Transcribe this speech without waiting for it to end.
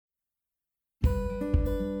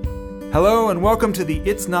Hello and welcome to the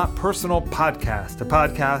It's Not Personal podcast, a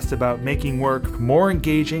podcast about making work more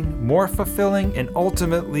engaging, more fulfilling, and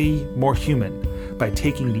ultimately more human by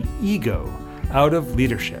taking the ego out of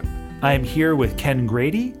leadership. I am here with Ken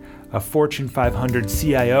Grady, a Fortune 500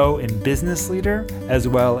 CIO and business leader, as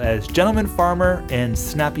well as gentleman farmer and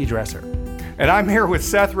snappy dresser. And I'm here with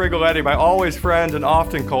Seth, my always friend and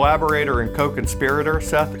often collaborator and co-conspirator.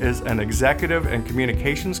 Seth is an executive and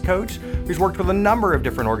communications coach who's worked with a number of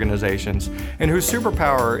different organizations and whose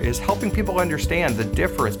superpower is helping people understand the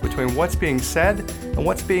difference between what's being said and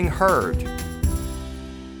what's being heard.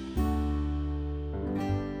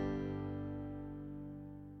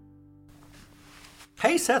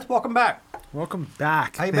 Hey, Seth, welcome back. Welcome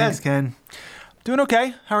back. How you Thanks, been? Ken. Doing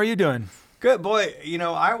okay. How are you doing? Good. Boy,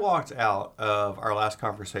 I walked out of our last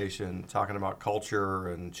conversation talking about culture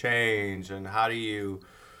and change and how do you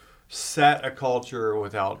set a culture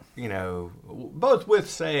without, both with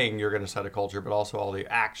saying you're going to set a culture, but also all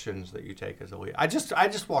the actions that you take as a leader. I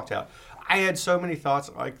just walked out. I had so many thoughts.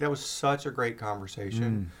 Like, that was such a great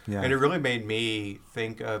conversation. Yeah. And it really made me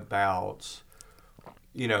think about,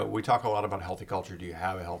 we talk a lot about healthy culture. Do you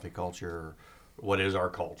have a healthy culture? What is our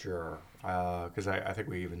culture? Because I think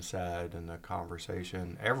we even said in the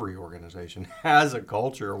conversation, every organization has a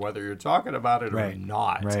culture, whether you're talking about it or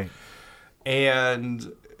not. Right.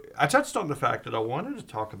 And I touched on the fact that I wanted to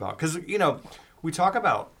talk about, because, we talk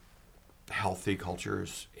about healthy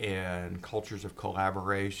cultures and cultures of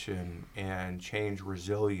collaboration and change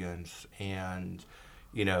resilience and,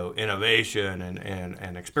 innovation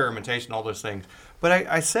and experimentation, all those things. But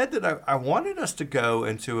I said that I wanted us to go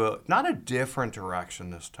into not a different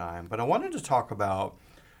direction this time, but I wanted to talk about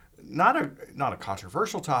not a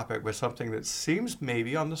controversial topic, but something that seems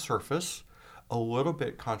maybe on the surface a little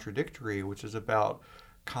bit contradictory, which is about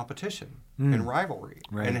competition and rivalry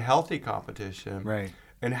and healthy competition. Right.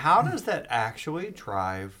 And how does that actually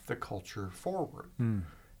drive the culture forward?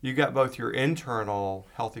 You got both your internal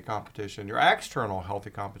healthy competition, your external healthy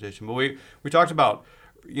competition. But we talked about,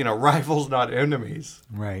 rivals, not enemies.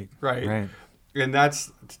 Right. And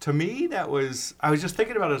that's, to me, I was just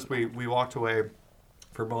thinking about it as we walked away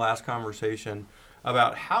from the last conversation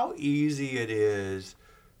about how easy it is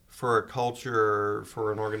for a culture,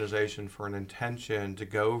 for an organization, for an intention to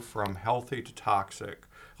go from healthy to toxic.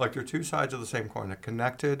 Like, they're two sides of the same coin. They're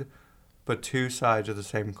connected, but two sides of the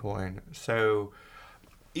same coin. So,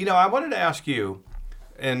 I wanted to ask you,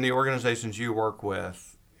 in the organizations you work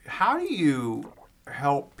with, how do you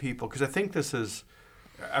help people? Because I think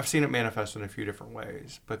I've seen it manifest in a few different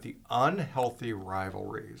ways, but the unhealthy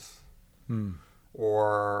rivalries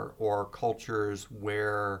or cultures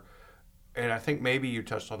where, and I think maybe you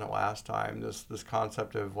touched on it last time, this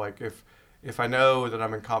concept of, like, if I know that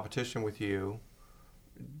I'm in competition with you,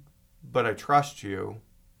 but I trust you,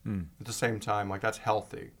 at the same time, like, that's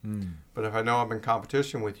healthy. But if I know I'm in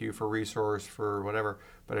competition with you for resource, for whatever,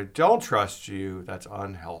 but I don't trust you, that's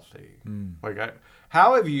unhealthy. Like,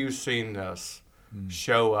 how have you seen this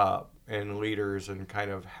show up in leaders and kind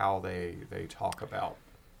of how they talk about,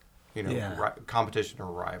 competition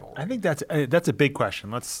or rival? I think that's a big question.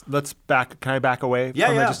 Let's back. Can I back away from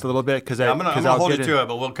it just a little bit? Because I'm gonna hold you to it,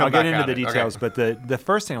 but we'll come back. I'll get into the details. Okay. But the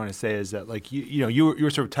first thing I want to say is that, like, you were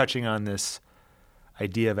sort of touching on this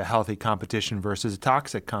idea of a healthy competition versus a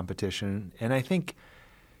toxic competition, and I think,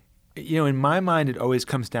 in my mind, it always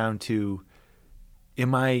comes down to,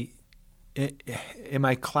 am I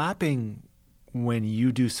clapping when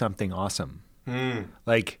you do something awesome?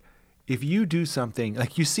 Like, if you do something,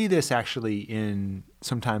 like, you see this actually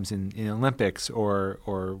sometimes in Olympics or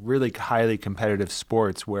really highly competitive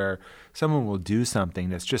sports, where someone will do something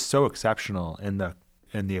that's just so exceptional, and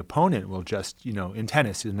the opponent will just, in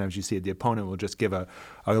tennis, sometimes you see it, the opponent will just give a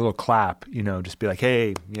little clap, just be like,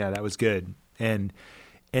 hey, yeah, that was good. And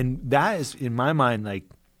that is, in my mind, like,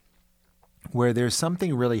 where there's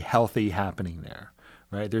something really healthy happening there,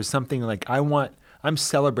 right? There's something like, I'm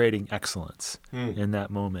celebrating excellence in that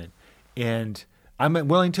moment. And I'm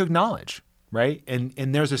willing to acknowledge, right?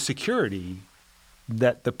 And there's a security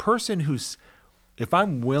that the person if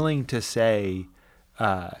I'm willing to say,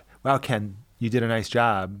 wow, Ken, you did a nice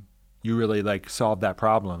job, you really, like, solved that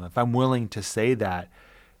problem. If I'm willing to say that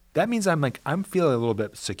means I'm feeling a little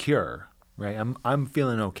bit secure, right? I'm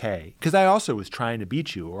feeling okay. Because I also was trying to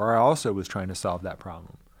beat you, or I also was trying to solve that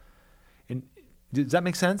problem. And does that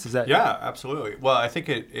make sense? Yeah, absolutely. Well, I think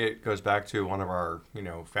it goes back to one of our,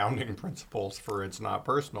 founding principles for It's Not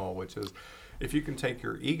Personal, which is, if you can take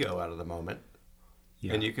your ego out of the moment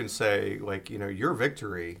and you can say, like, your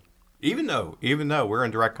victory Even though we're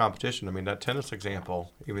in direct competition, I mean, that tennis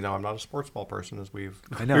example, even though I'm not a sports ball person, as we've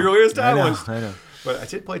clearly established. I know. But I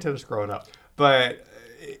did play tennis growing up. But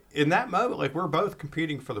in that moment, like, we're both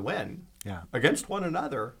competing for the win against one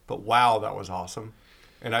another. But wow, that was awesome.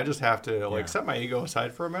 And I just have to set my ego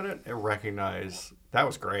aside for a minute and recognize that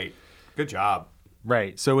was great. Good job.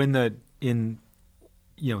 Right. So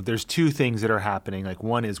there's two things that are happening. Like,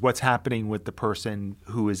 one is what's happening with the person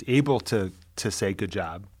who is able to say good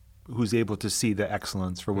job, who's able to see the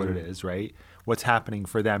excellence for what it is, right? What's happening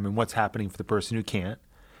for them and what's happening for the person who can't.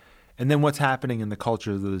 And then what's happening in the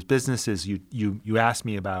culture of those businesses you asked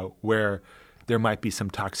me about, where there might be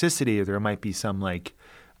some toxicity or there might be some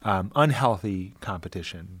unhealthy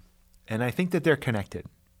competition. And I think that they're connected.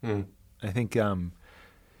 I think,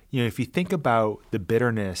 if you think about the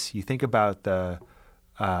bitterness, you think about the,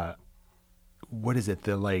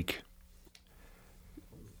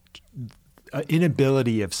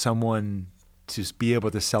 inability of someone to be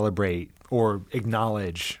able to celebrate or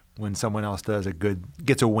acknowledge when someone else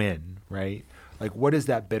gets a win, right? Like, what is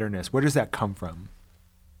that bitterness? Where does that come from?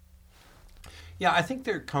 Yeah, I think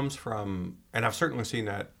there comes from, and I've certainly seen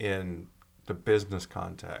that in the business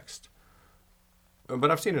context,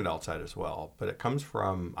 but I've seen it outside as well. But it comes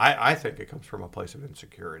from, I think it comes from a place of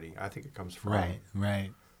insecurity. I think it comes from right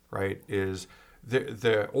is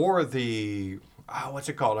what's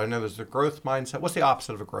it called? I know there's the growth mindset. What's the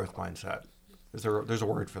opposite of a growth mindset? There's a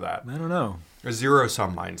word for that? I don't know. A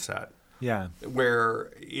zero-sum mindset. Yeah.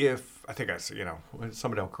 Where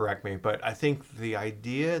somebody will correct me, but I think the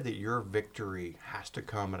idea that your victory has to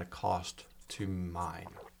come at a cost to mine.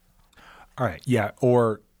 All right. Yeah.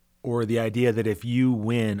 Or the idea that if you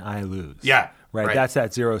win, I lose. Yeah. Right. That's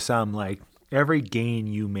that zero sum. Like, every gain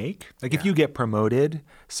you make, like if you get promoted,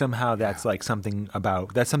 somehow that's something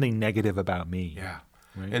negative about me. Yeah.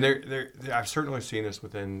 Right? And I've certainly seen this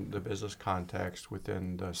within the business context,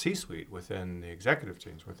 within the C-suite, within the executive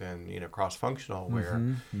teams, within cross-functional, where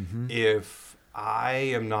if I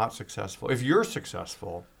am not successful, if you're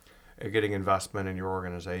successful at getting investment in your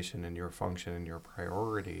organization and your function and your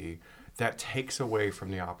priority, that takes away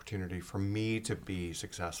from the opportunity for me to be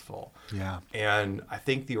successful. Yeah. And I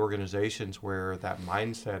think the organizations where that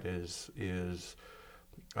mindset is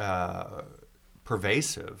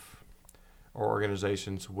pervasive, or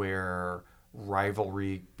organizations where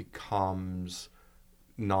rivalry becomes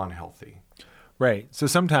non-healthy. Right. So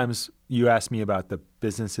sometimes you ask me about the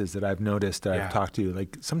businesses that I've noticed that I've talked to.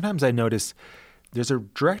 Like, sometimes I notice there's a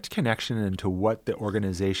direct connection into what the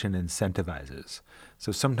organization incentivizes.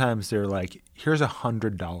 So sometimes they're like, here's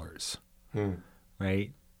 $100,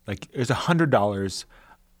 right? Like, here's $100.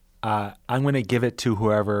 I'm going to give it to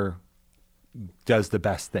whoever does the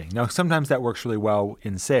best thing. Now, sometimes that works really well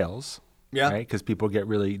in sales, right? Because people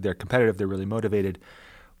they're competitive, they're really motivated.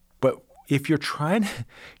 But if you're trying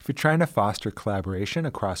to foster collaboration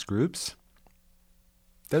across groups,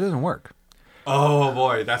 that doesn't work. Oh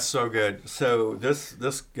boy, that's so good. So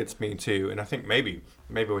this gets me too, and I think maybe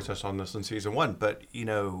we touched on this in season 1, but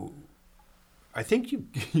I think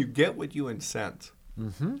you get what you incent.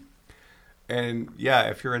 Mm-hmm. And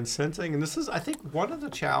if you're incenting, and this is, I think, one of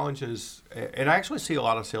the challenges, and I actually see a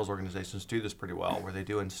lot of sales organizations do this pretty well, where they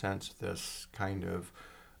do incent this kind of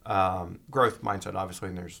growth mindset, obviously,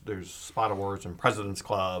 and there's spot awards and President's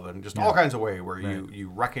Club and just all kinds of ways where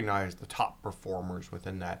you recognize the top performers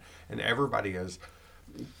within that, and everybody is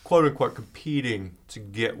quote unquote competing to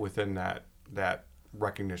get within that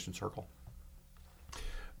recognition circle.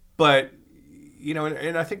 But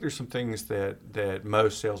and I think there's some things that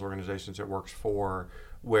most sales organizations it works for,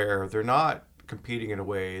 where they're not competing in a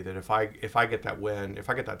way that if I get that win, if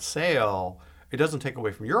I get that sale, it doesn't take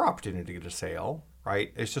away from your opportunity to get a sale.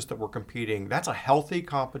 Right? It's just that we're competing. That's a healthy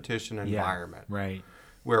competition environment. Right.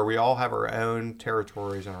 Where we all have our own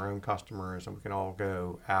territories and our own customers, and we can all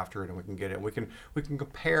go after it, and we can get it. We can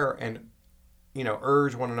compare and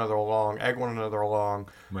urge one another along, egg one another along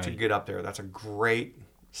to get up there. That's a great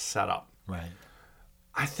setup. Right.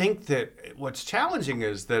 I think that what's challenging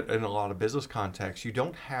is that in a lot of business contexts, you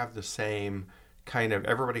don't have the same kind of,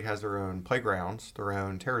 everybody has their own playgrounds, their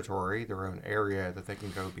own territory, their own area that they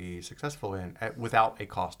can go be successful in without a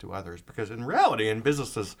cost to others. Because in reality, in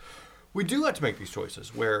businesses, we do have to make these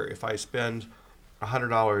choices where if I spend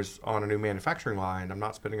 $100 on a new manufacturing line, I'm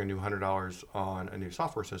not spending a new $100 on a new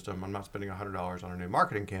software system. I'm not spending $100 on a new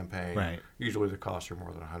marketing campaign. Right. Usually the costs are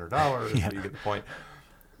more than $100. You get the point.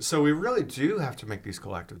 So we really do have to make these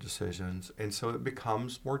collective decisions, and so it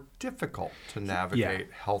becomes more difficult to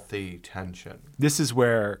navigate healthy tension. This is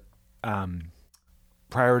where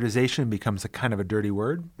prioritization becomes a kind of a dirty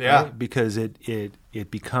word, Yeah. right? Because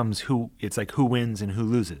it becomes it's like who wins and who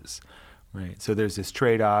loses, right? So there's this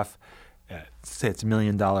trade-off. Say it's $1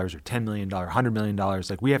 million or $10 million, $100 million.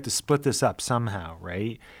 Like we have to split this up somehow,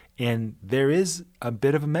 right? And there is a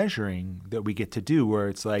bit of a measuring that we get to do where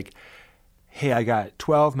it's like, hey, I got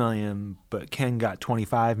 12 million, but Ken got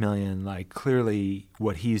 25 million. Like clearly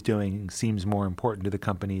what he's doing seems more important to the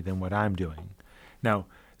company than what I'm doing. Now,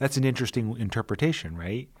 that's an interesting interpretation,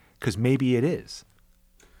 right? Because maybe it is.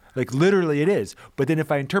 Like literally it is. But then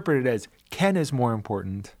if I interpret it as Ken is more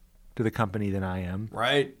important to the company than I am,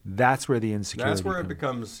 right? That's where the insecurity That's where comes. it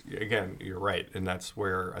becomes, again, you're right. And that's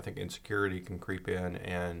where I think insecurity can creep in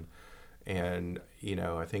and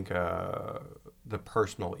I think the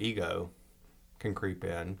personal ego can creep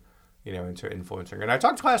in, into influencing. And I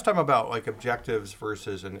talked last time about like objectives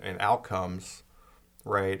versus and outcomes,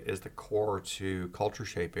 right, is the core to culture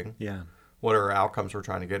shaping. Yeah. What are outcomes we're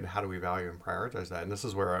trying to get, and how do we value and prioritize that? And this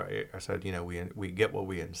is where I said, we get what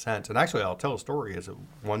we incent. And actually, I'll tell a story.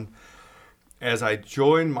 As I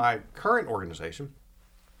joined my current organization,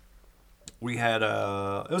 we had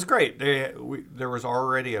it was great. There was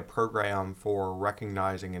already a program for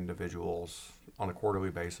recognizing individuals on a quarterly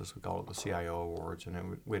basis. We called it the CIO Awards,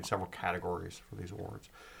 and we had several categories for these awards.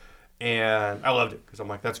 And I loved it because I'm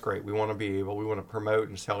like, that's great. We want to promote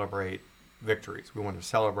and celebrate victories. We want to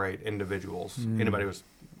celebrate individuals. Anybody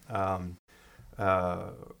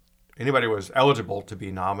was eligible to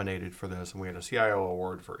be nominated for this, and we had a CIO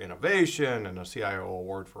award for innovation and a CIO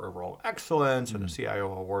award for overall excellence and a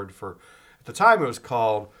CIO award for, at the time it was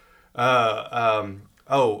called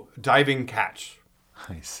diving catch.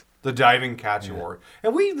 Nice. The diving catch award.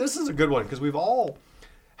 And this is a good one because we've all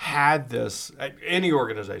had this at any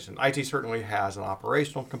organization. IT certainly has an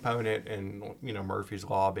operational component, and Murphy's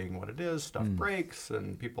Law being what it is, stuff breaks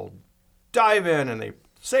and people dive in and they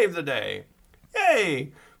save the day.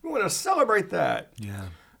 Yay! We want to celebrate that. Yeah.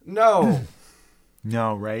 No.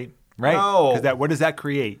 No, right? Right. No. What does that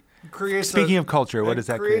create? Speaking of culture, what does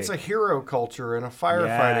that create? It creates a hero culture and a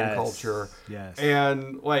firefighting culture. Yes.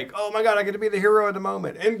 And like, oh my God, I get to be the hero of the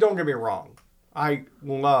moment. And don't get me wrong, I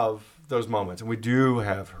love those moments, and we do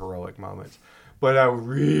have heroic moments, but I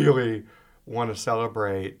really want to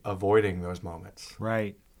celebrate avoiding those moments.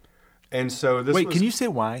 Right. And so can you say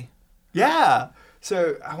why? Yeah.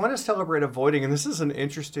 So I want to celebrate avoiding, and this is an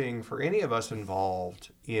interesting for any of us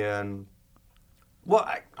involved in. Well,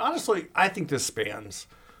 honestly, I think this spans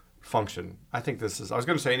function. I was going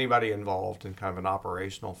to say anybody involved in kind of an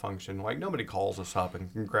operational function. Like nobody calls us up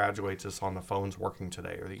and congratulates us on the phones working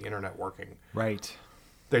today or the internet working. Right.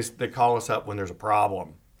 They call us up when there's a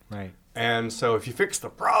problem. Right. And so if you fix the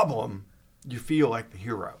problem, you feel like the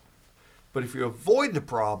hero. But if you avoid the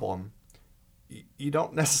problem, you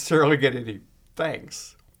don't necessarily get any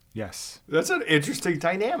thanks. Yes. That's an interesting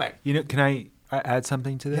dynamic. Can I add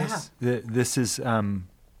something to this? Yeah. This is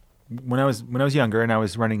when I was younger and I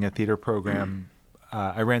was running a theater program.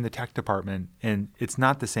 I ran the tech department, and it's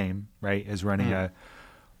not the same, right, as running a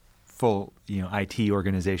full IT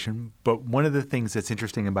organization. But one of the things that's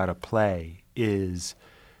interesting about a play is,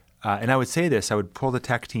 and I would say this, I would pull the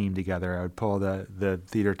tech team together. I would pull the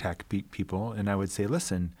theater tech people, and I would say,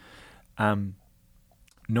 listen,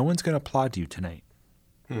 no one's going to applaud you tonight.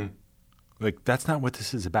 Like that's not what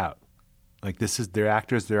this is about. Like they're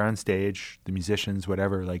actors, they're on stage, the musicians,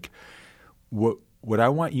 whatever. Like what I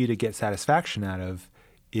want you to get satisfaction out of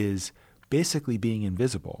is basically being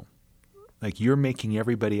invisible. Like you're making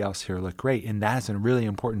everybody else here look great, and that's a really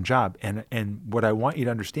important job. And what I want you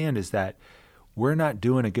to understand is that we're not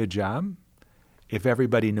doing a good job if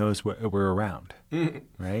everybody knows we're around,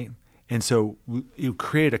 right? And so you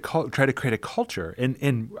try to create a culture,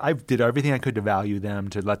 and I did everything I could to value them,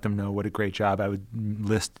 to let them know what a great job. I would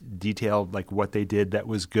list detailed like what they did that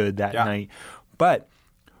was good that night. But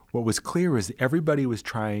what was clear was everybody was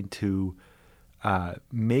trying to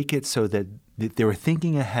make it so that they were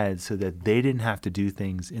thinking ahead, so that they didn't have to do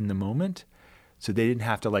things in the moment, so they didn't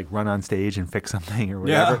have to like run on stage and fix something or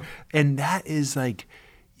whatever. Yeah. And that is like,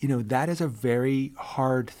 that is a very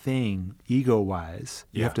hard thing ego-wise.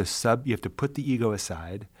 You have to put the ego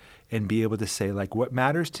aside and be able to say, like, what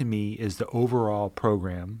matters to me is the overall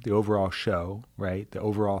program, the overall show, right? The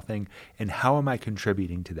overall thing, and how am I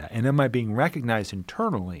contributing to that? And am I being recognized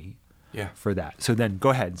internally for that? So then go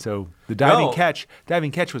ahead. So the diving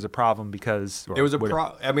catch was a problem because it was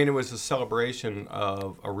it was a celebration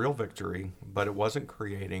of a real victory, but it wasn't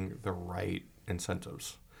creating the right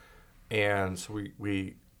incentives. And so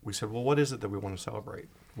we said, well, what is it that we want to celebrate?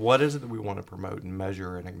 What is it that we want to promote and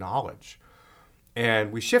measure and acknowledge?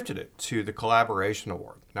 And we shifted it to the Collaboration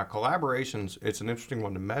Award. Now, collaborations, it's an interesting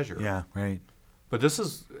one to measure. Yeah, right. But this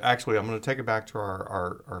is actually, I'm going to take it back to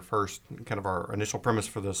our first, kind of our initial premise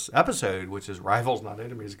for this episode, which is rivals, not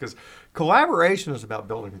enemies. Because collaboration is about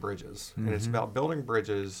building bridges. And it's about building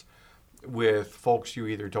bridges with folks you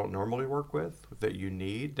either don't normally work with, that you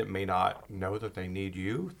need, that may not know that they need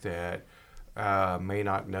you, that may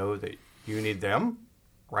not know that you need them,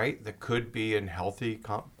 right? That could be in healthy,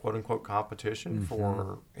 quote-unquote, competition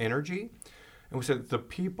for energy. And we said the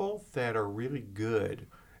people that are really good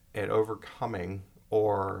at overcoming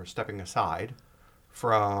or stepping aside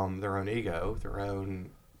from their own ego, their own,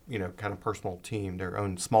 kind of personal team, their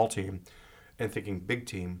own small team, and thinking big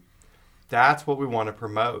team, that's what we want to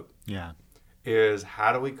promote. Yeah. Is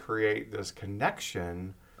how do we create this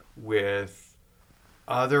connection with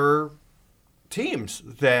other teams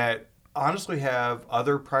that honestly have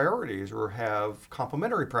other priorities or have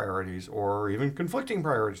complementary priorities or even conflicting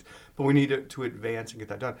priorities, but we need to advance and get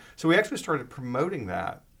that done. So we actually started promoting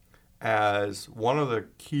that as one of the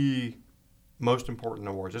key, most important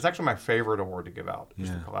awards. It's actually my favorite award to give out, is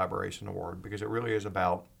the Collaboration Award, because it really is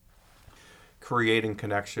about creating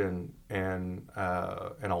connection and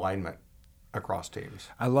alignment across teams.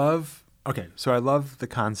 I love the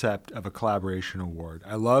concept of a collaboration award.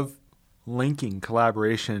 I love linking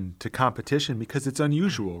collaboration to competition because it's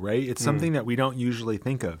unusual, right? It's something that we don't usually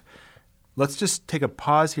think of. Let's just take a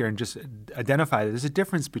pause here and just identify that there's a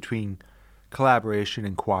difference between collaboration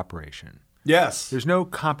and cooperation. Yes. There's no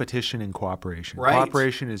competition in cooperation. Right.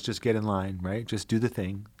 Cooperation is just get in line, right? Just do the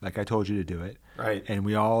thing like I told you to do it. Right. And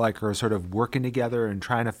we all are sort of working together and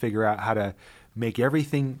trying to figure out how to make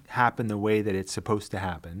everything happen the way that it's supposed to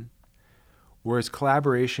happen. Whereas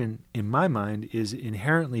collaboration, in my mind, is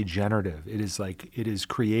inherently generative. It is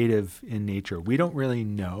creative in nature. We don't really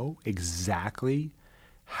know exactly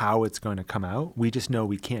how it's going to come out. We just know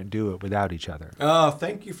we can't do it without each other.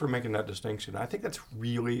 Thank you for making that distinction. I think that's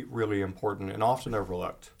really, really important and often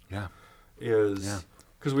overlooked. Yeah.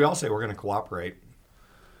 Because we all say we're going to cooperate,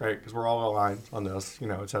 right? Because we're all aligned on this,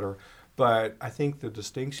 et cetera. But I think the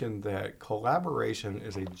distinction that collaboration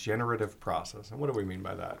is a generative process. And what do we mean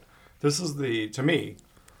by that? I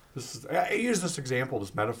used this example,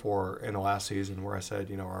 this metaphor in the last season where I said,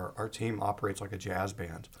 our team operates like a jazz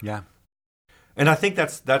band. Yeah. And I think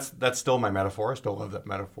that's still my metaphor. I still love that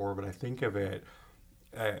metaphor, but I think of it,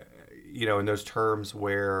 in those terms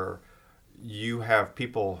where you have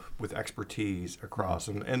people with expertise across.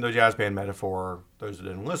 And in the jazz band metaphor, those that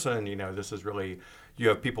didn't listen, this is really, you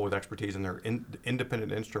have people with expertise in their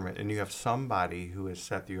independent instrument, and you have somebody who has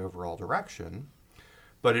set the overall direction.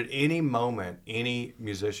 But at any moment, any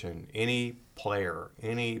musician, any player,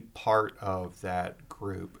 any part of that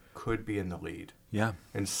group could be in the lead. Yeah.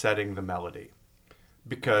 And setting the melody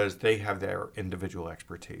because they have their individual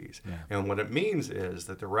expertise. Yeah. And what it means is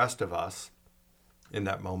that the rest of us in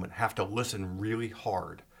that moment have to listen really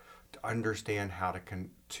hard to understand how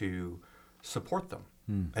to support them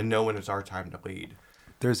and know when it's our time to lead.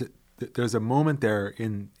 There's a moment there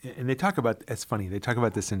and they talk about, it's funny, they talk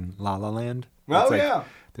about this in La La Land. Yeah.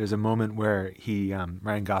 There's a moment where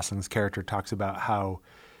Ryan Gosling's character talks about how,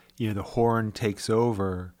 the horn takes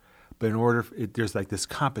over, but there's like this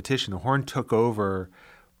competition. The horn took over,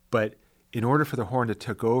 but in order for the horn to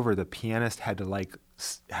take over, the pianist had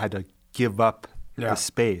to give up the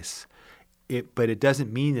space. But it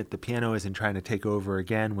doesn't mean that the piano isn't trying to take over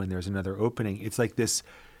again when there's another opening. It's like this,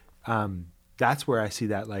 that's where I see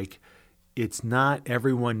that, it's not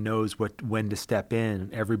everyone knows when to step in.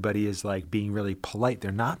 Everybody is being really polite.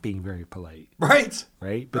 They're not being very polite. Right.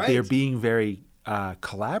 But they're being very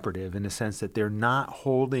collaborative in the sense that they're not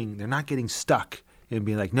getting stuck and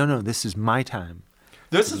being like, no, this is my time.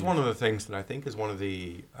 This is one of the things that I think is one of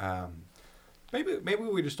the, maybe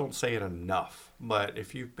we just don't say it enough, but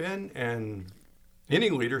if you've been in any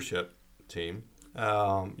leadership team,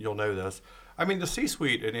 you'll know this. I mean, the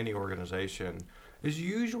C-suite in any organization is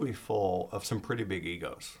usually full of some pretty big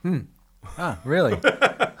egos. Really?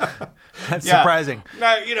 That's surprising.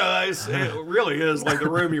 No, it really is like the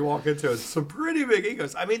room you walk into. It's some pretty big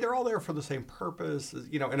egos. I mean, they're all there for the same purpose.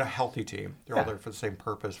 In a healthy team, they're all there for the same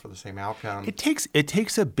purpose, for the same outcome. It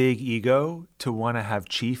takes a big ego to want to have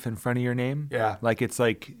chief in front of your name. Yeah. It's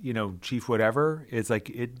chief whatever. It's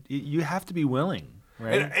you have to be willing.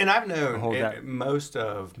 Right. And I've known most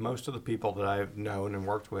of the people that I've known and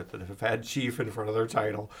worked with that have had chief in front of their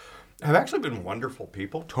title have actually been wonderful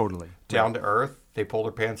people. Totally. Down to earth. They pull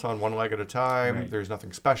their pants on one leg at a time. Right. There's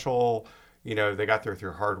nothing special. They got there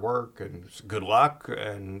through hard work and good luck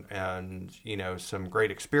and some great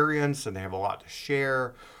experience, and they have a lot to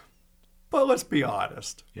share. But let's be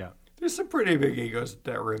honest. Yeah. There's some pretty big egos in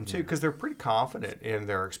that room too, because they're pretty confident in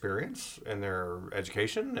their experience and their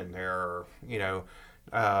education and their,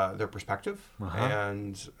 their perspective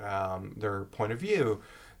and their point of view.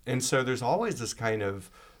 And so there's always this kind of,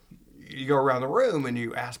 you go around the room and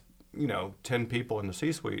you ask, 10 people in the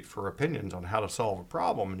C-suite for opinions on how to solve a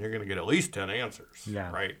problem, and you're going to get at least 10 answers. Yeah.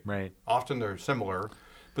 Right. Right. Often they're similar,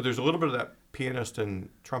 but there's a little bit of that pianist and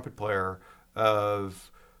trumpet player of,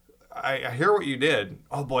 I hear what you did.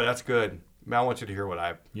 Oh boy, that's good. Now I want you to hear what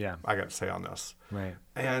I got to say on this. Right.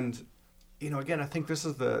 And again, I think this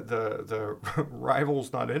is the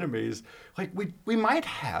rivals, not enemies. Like we might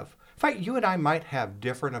have, in fact, you and I might have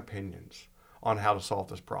different opinions on how to solve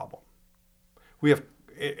this problem. We have,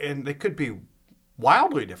 and they could be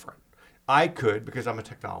wildly different. I could, because I'm a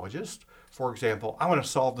technologist, for example, I want to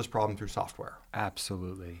solve this problem through software.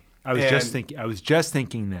 Absolutely. I was just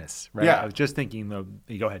thinking this, right? Yeah. I was just thinking,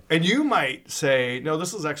 go ahead. And you might say, no,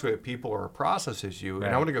 this is actually a people or a process issue,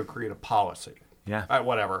 and I want to go create a policy. Yeah.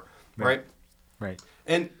 Whatever, right? Right.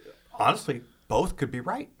 And honestly, both could be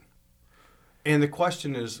right. And the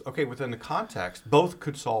question is, okay, within the context, both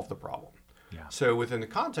could solve the problem. Yeah. So within the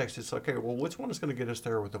context, it's okay, well, which one is going to get us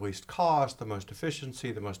there with the least cost, the most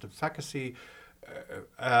efficiency, the most efficacy?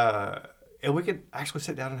 And we could actually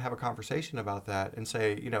sit down and have a conversation about that and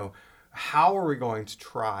say, how are we going to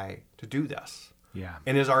try to do this? Yeah.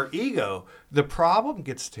 And is our ego, the problem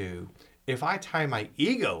gets to, if I tie my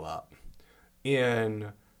ego up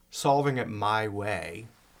in solving it my way,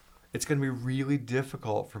 it's going to be really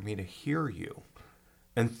difficult for me to hear you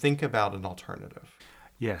and think about an alternative.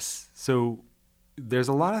 Yes. So there's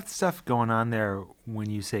a lot of stuff going on there when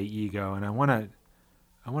you say ego, and I want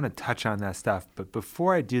to touch on that stuff. But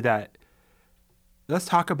before I do that, let's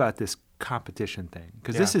talk about this competition thing,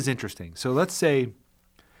 because this is interesting. So let's say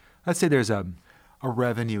there's a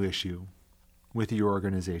revenue issue with your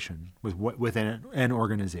organization, with an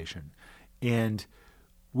organization, and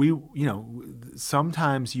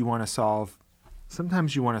sometimes you want to solve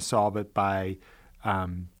it by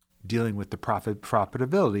dealing with the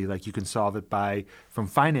profitability. Like you can solve it from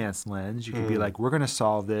finance lens. You can be like, we're going to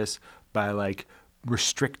solve this by like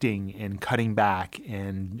restricting and cutting back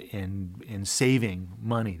and saving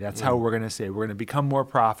money. That's how we're going to say we're going to become more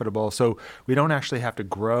profitable. So we don't actually have to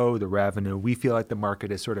grow the revenue. We feel like the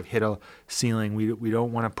market has sort of hit a ceiling. We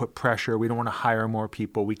don't want to put pressure. We don't want to hire more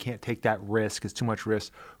people. We can't take that risk. It's too much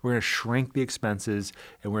risk. We're going to shrink the expenses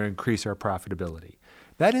and we're going to increase our profitability.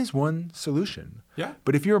 That is one solution. Yeah.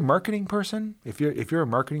 But if you're a marketing person, if you're a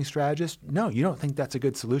marketing strategist, no, you don't think that's a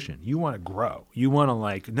good solution. You want to grow. You want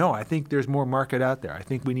to no, I think there's more market out there. I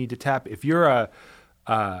think we need to tap. If you're a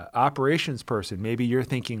operations person, maybe you're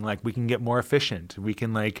thinking like we can get more efficient. We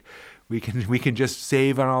can just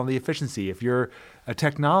save on all the efficiency. If you're a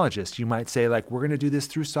technologist, you might say like we're going to do this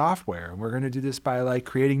through software and we're going to do this by like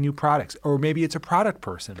creating new products. Or maybe it's a product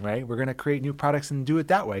person, right? We're going to create new products and do it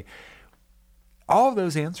that way. All of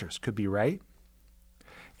those answers could be right,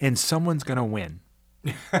 and someone's going to win.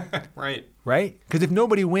 Right. Right? Because if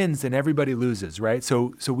nobody wins, then everybody loses, right?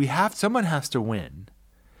 So someone has to win.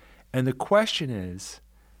 And the question is,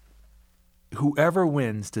 whoever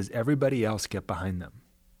wins, does everybody else get behind them?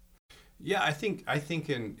 Yeah, I think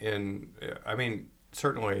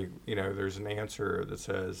certainly, there's an answer that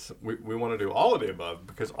says we want to do all of the above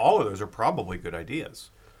because all of those are probably good ideas.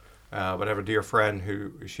 But I have a dear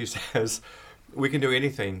friend she says, we can do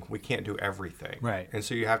anything, we can't do everything. Right. And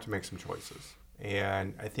so you have to make some choices.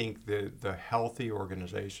 And I think the healthy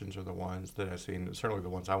organizations are the ones that I've seen, certainly the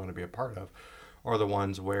ones I want to be a part of, are the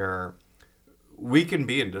ones where we can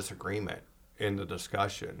be in disagreement in the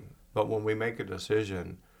discussion, but when we make a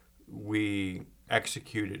decision, we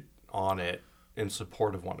execute on it in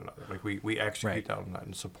support of one another. Like we execute on that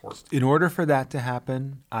in support. In order for that to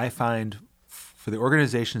happen, I find for the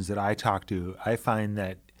organizations that I talk to, I find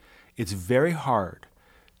that it's very hard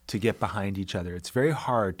to get behind each other. It's very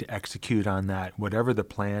hard to execute on that, whatever the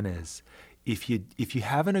plan is, if you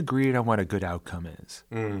haven't agreed on what a good outcome is,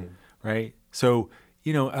 right? So,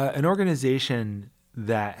 an organization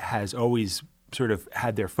that has always sort of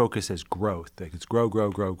had their focus as growth, like it's grow,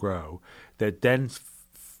 that then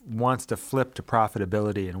wants to flip to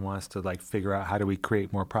profitability and wants to like figure out how do we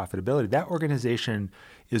create more profitability, that organization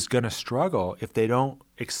is going to struggle if they don't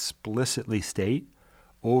explicitly state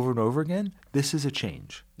over and over again, this is a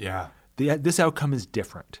change. Yeah. This outcome is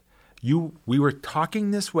different. We were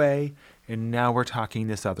talking this way, and now we're talking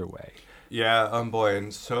this other way. Yeah, boy,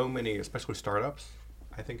 and so many, especially startups,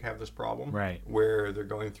 I think have this problem. Right. Where they're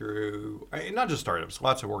going through, not just startups,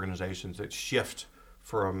 lots of organizations that shift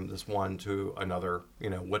from this one to another.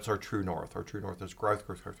 What's our true north? Our true north is growth.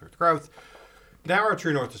 Now our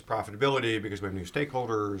true north is profitability because we have new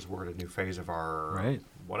stakeholders. We're at a new phase of our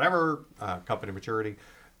whatever company maturity.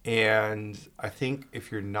 And I think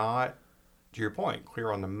if you're not, to your point,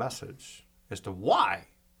 clear on the message as to why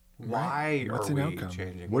What's are an we outcome?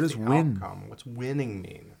 changing? What What's does the win? outcome? What's winning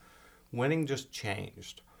mean? Winning just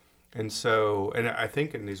changed. And so, and I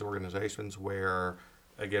think in these organizations where,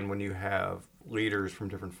 again, when you have leaders from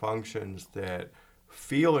different functions that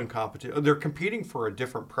feel in competition, they're competing for a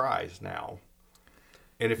different prize now.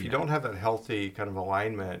 And if you don't have that healthy kind of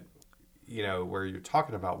alignment, you know, where you're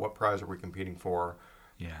talking about what prize are we competing for,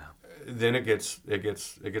 then it gets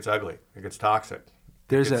ugly. It gets toxic.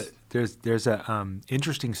 There's a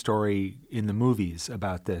interesting story in the movies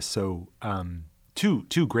about this. So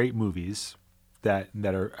two great movies that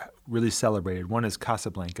are really celebrated. One is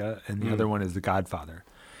Casablanca, and the other one is The Godfather.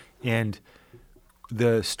 And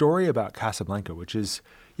the story about Casablanca, which is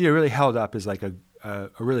really held up as like a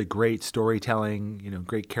really great storytelling,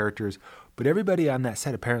 great characters, but everybody on that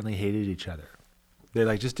set apparently hated each other.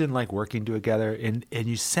 They just didn't like working together, and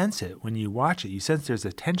you sense it when you watch it. You sense there's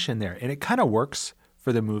a tension there, and it kind of works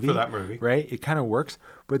for the movie. For that movie. Right? It kind of works.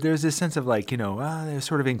 But there's this sense of they're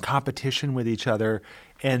sort of in competition with each other,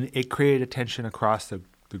 and it created a tension across the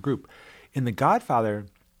group. In The Godfather,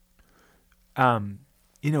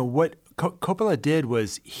 what Coppola did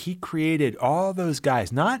was he created all those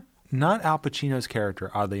guys, not Al Pacino's character,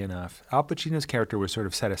 oddly enough. Al Pacino's character was sort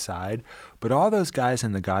of set aside, but all those guys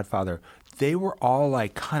in The Godfather, they were all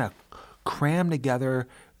kind of crammed together.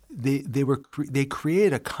 They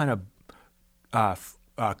created a kind of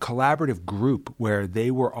collaborative group where they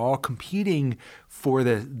were all competing for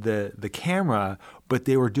the camera, but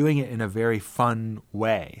they were doing it in a very fun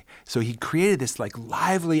way. So he created this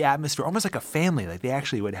lively atmosphere, almost like a family. They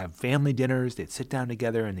actually would have family dinners. They'd sit down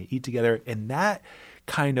together and they eat together. And that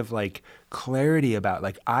kind of clarity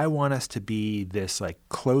about I want us to be this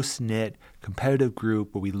close-knit competitive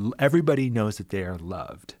group where everybody knows that they are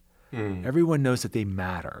loved. Everyone knows that they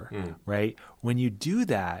matter, right? When you do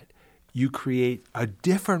that, you create a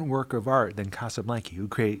different work of art than Casablanca. You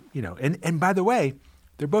create, and by the way,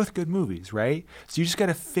 they're both good movies, right? So you just got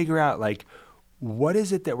to figure out what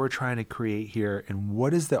is it that we're trying to create here, and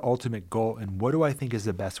what is the ultimate goal, and what do I think is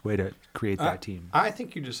the best way to create that team? I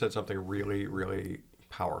think you just said something really, really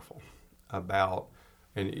powerful about,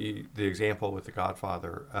 the example with The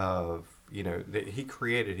Godfather of, that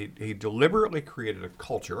he deliberately created a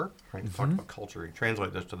culture, right? Talk about culture, he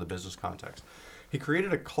translated this to the business context. He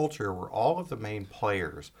created a culture where all of the main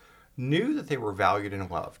players knew that they were valued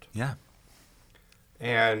and loved. Yeah.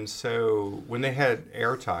 And so when they had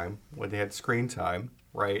airtime, when they had screen time,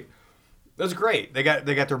 right, that was great. They got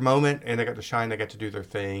their moment and they got to shine. They got to do their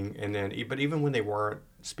thing. And then, but even when they weren't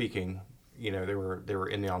speaking, they were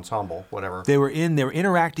in the ensemble, whatever. They were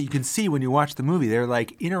interacting. You can see when you watch the movie, they're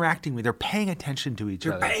interacting they're paying attention to each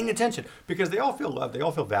other. They're paying attention because they all feel loved. They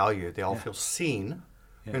all feel valued. They all feel seen.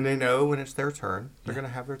 Yeah. And they know when it's their turn, they're going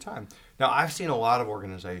to have their time. Now, I've seen a lot of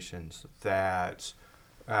organizations that,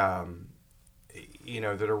 that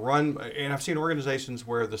are run, and I've seen organizations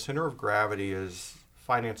where the center of gravity is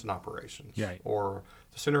finance and operations, or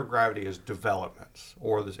the center of gravity is development,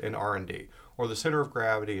 or in R&D, or the center of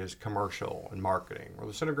gravity is commercial and marketing, or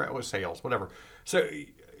the center of gravity is sales, whatever. So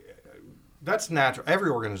that's natural.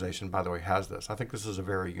 Every organization, by the way, has this. I think this is a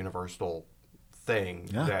very universal thing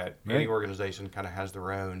that any organization kind of has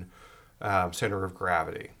their own center of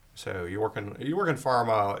gravity. So you work in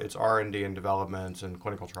pharma, it's R&D and development and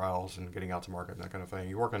clinical trials and getting out to market and that kind of thing.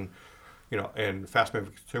 You work in in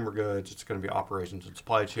fast-moving consumer goods, it's going to be operations and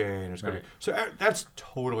supply chain. It's going to be, so that's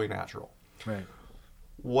totally natural. Right.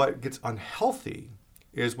 What gets unhealthy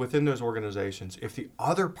is within those organizations, if the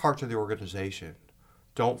other parts of the organization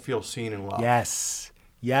don't feel seen and loved. Yes.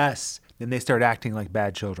 Then they start acting like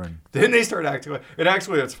bad children. And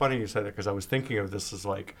actually, it's funny you said it because I was thinking of this as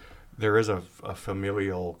there is a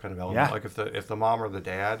familial kind of element. Yeah. If the mom or the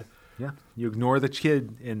dad you ignore the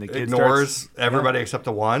kid and the kid ignores everybody except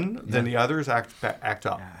the one, then the others act up.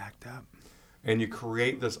 Yeah, act up. And you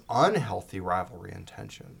create this unhealthy rivalry and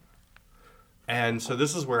tension. And so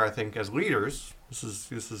this is where I think as leaders, this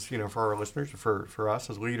is for our listeners, for us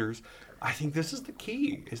as leaders, I think this is the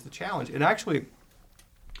key, is the challenge. And actually,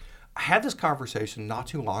 I had this conversation not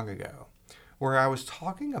too long ago where I was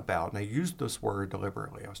talking about, and I used this word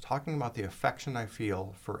deliberately, I was talking about the affection I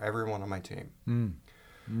feel for everyone on my team.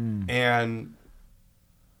 And,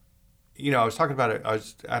 I was talking about it,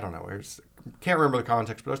 can't remember the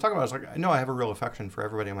context, but I was talking about, I have a real affection for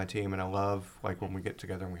everybody on my team, and I love, when we get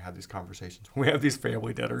together and we have these conversations, we have these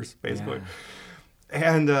family dinners, basically.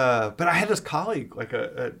 And, but I had this colleague,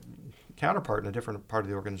 counterpart in a different part of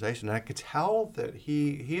the organization, and I could tell that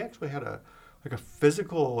he actually had a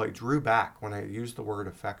physical, like, drew back when I used the word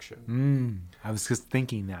affection. I was just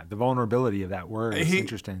thinking that the vulnerability of that word is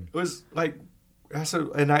interesting. It was like,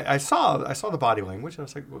 so, and I saw the body language, and I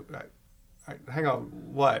was like, well, hang on,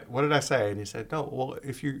 what did I say? And he said, no, well,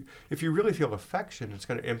 if you really feel affection, it's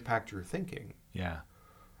going to impact your thinking. Yeah.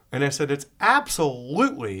 And I said, it's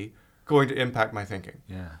absolutely going to impact my thinking.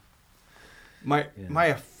 Yeah. My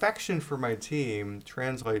affection for my team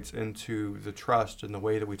translates into the trust and the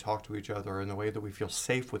way that we talk to each other and the way that we feel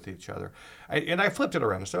safe with each other. And I flipped it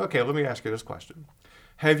around and said, okay, let me ask you this question.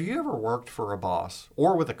 Have you ever worked for a boss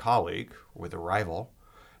or with a colleague, or with a rival,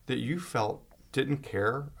 that you felt didn't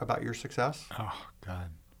care about your success? Oh,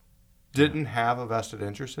 God. Didn't have a vested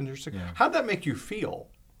interest in your success? Yeah. How'd that make you feel?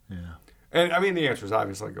 Yeah. And I mean, the answer is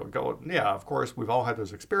obviously, yeah, of course, we've all had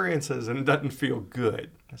those experiences and it doesn't feel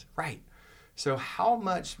good. I said, right. So how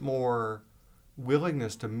much more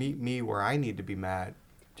willingness to meet me where I need to be met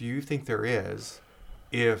do you think there is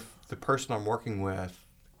if the person I'm working with,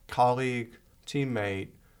 colleague, teammate,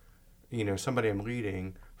 somebody I'm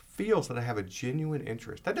leading, feels that I have a genuine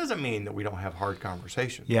interest? That doesn't mean that we don't have hard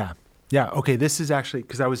conversations. Yeah. Yeah. Okay. This is actually,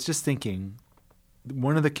 because I was just thinking,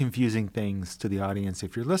 one of the confusing things to the audience,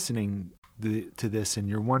 if you're listening to this and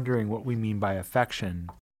you're wondering what we mean by affection,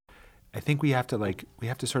 I think we have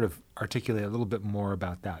to sort of articulate a little bit more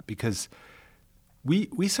about that, because we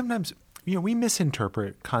sometimes, we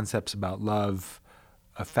misinterpret concepts about love,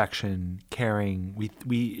 affection, caring.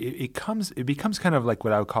 It becomes kind of like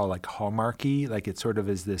what I would call like hallmarky, like it sort of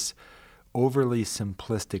is this overly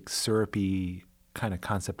simplistic, syrupy kind of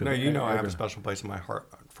concept. No, I have a special place in my heart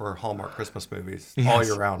for Hallmark Christmas movies all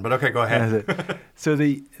year round. But okay, go ahead. So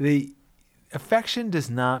the affection does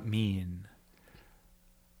not mean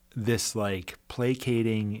this like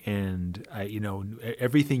placating and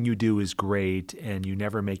everything you do is great and you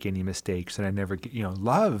never make any mistakes and I never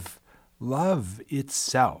love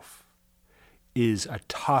itself is a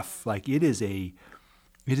tough, like it is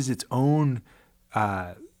its own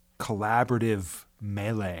collaborative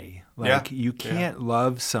melee. Like you can't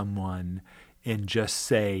love someone and just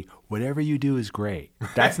say whatever you do is great.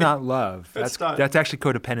 That's not love. That's actually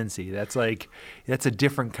codependency. That's a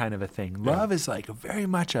different kind of a thing. Love is like very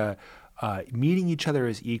much a meeting each other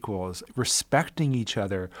as equals, respecting each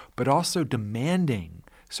other, but also demanding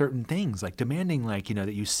certain things, like demanding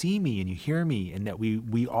that you see me and you hear me, and that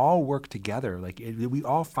we all work together. We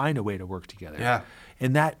all find a way to work together. Yeah.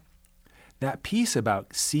 And that piece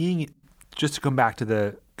about seeing, just to come back to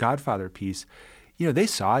the Godfather piece, they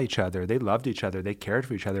saw each other, they loved each other, they cared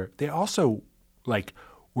for each other. They also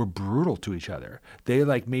were brutal to each other. They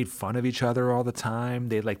made fun of each other all the time.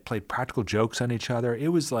 They played practical jokes on each other. It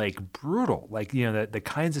was brutal. The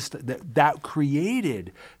kinds of stuff that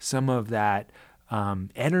created some of that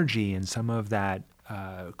energy and some of that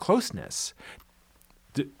closeness.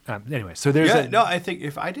 Anyway, so there's I think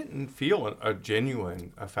if I didn't feel a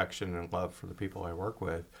genuine affection and love for the people I work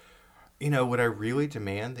with, would I really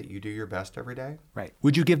demand that you do your best every day? Right.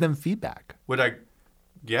 Would you give them feedback? Would I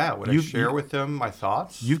share with them my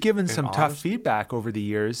thoughts? You've given some tough feedback over the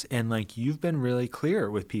years, and you've been really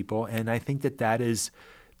clear with people, and I think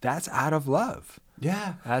that's out of love.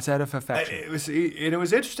 Yeah, that's out of affection. It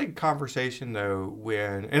was interesting conversation though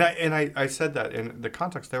I said that, and the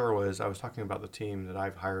context there was I was talking about the team that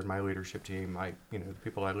I've hired, my leadership team, the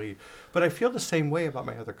people I lead, but I feel the same way about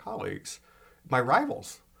my other colleagues, my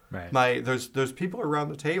rivals, right? Those people around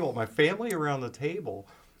the table, my family around the table,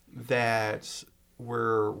 that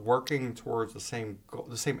we're working towards the same goal,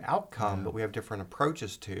 the same outcome, but we have different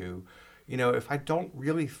approaches to. If I don't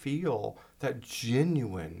really feel that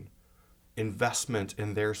genuine investment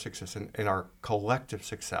in their success and in our collective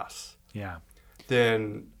success,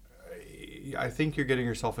 then I think you're getting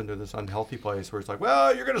yourself into this unhealthy place where it's like,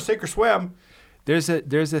 well, you're going to sink or swim. There's a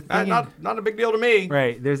thing not a big deal to me.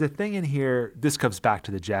 Right. There's a thing in here. This comes back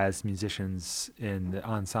to the jazz musicians in the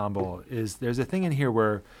ensemble. There's a thing in here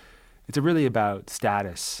where it's really about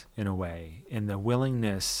status in a way, and the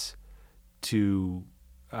willingness to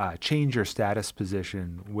change your status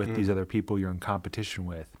position with these other people you're in competition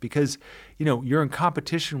with, because you're in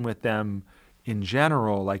competition with them in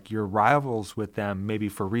general, you're rivals with them maybe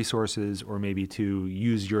for resources or maybe to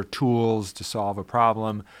use your tools to solve a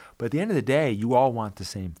problem, but at the end of the day you all want the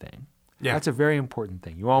same thing. That's a very important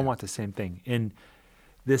thing. You all want the same thing. And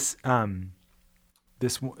this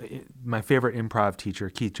my favorite improv teacher,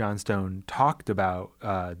 Keith Johnstone, talked about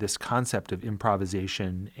this concept of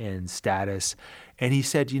improvisation and status, and he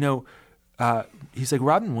said, he's like,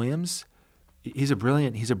 Robin Williams, he was a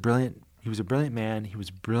brilliant man. He was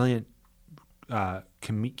a brilliant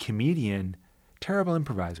comedian, terrible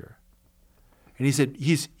improviser. And he said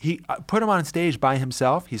he put him on stage by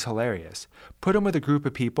himself. He's hilarious. Put him with a group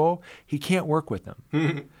of people. He can't work with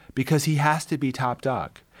them because he has to be top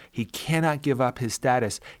dog. He cannot give up his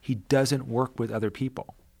status. He doesn't work with other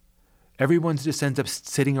people. Everyone just ends up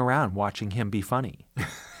sitting around watching him be funny.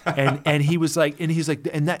 And he's like, and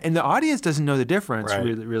the audience doesn't know the difference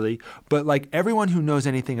really. But like everyone who knows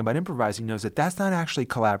anything about improvising knows that that's not actually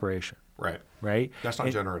collaboration. Right. That's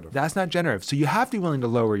not generative. That's not generative. So you have to be willing to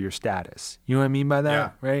lower your status. You know what I mean by that?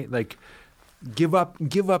 Yeah. Right? Like give up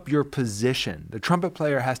your position. The trumpet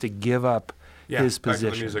player has to give up his position.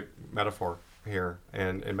 Back to the music metaphor here,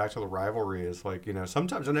 and back to the rivalry is like,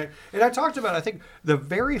 sometimes, and I talked about, I think the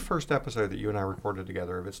very first episode that you and I recorded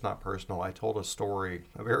together, if it's not personal, I told a story,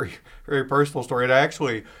 a very, very personal story. And I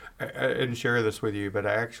didn't share this with you, but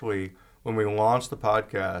when we launched the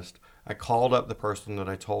podcast, I called up the person that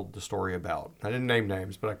I told the story about. I didn't name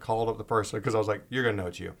names, but I called up the person because I was like, you're going to know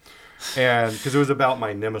it's you. And because it was about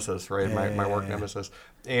my nemesis, right? My work nemesis.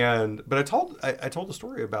 But I told the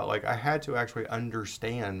story about like, I had to actually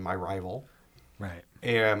understand my rival. Right.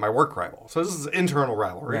 And my work rival. So this is internal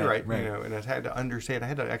rivalry, right? Right. And I had to understand, I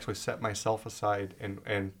had to actually set myself aside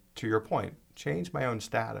and to your point, change my own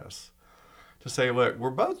status to say, look, we're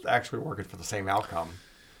both actually working for the same outcome.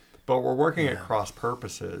 But we're working at cross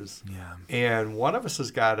purposes. Yeah. And one of us has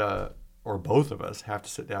got to, or both of us have to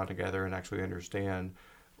sit down together and actually understand,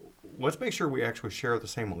 let's make sure we actually share the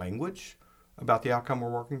same language about the outcome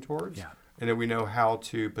we're working towards. Yeah. And that we know how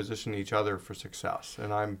to position each other for success.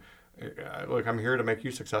 And I'm here to make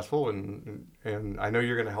you successful, and I know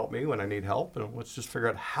you're going to help me when I need help. And let's just figure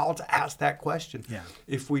out how to ask that question. Yeah.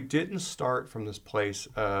 If we didn't start from this place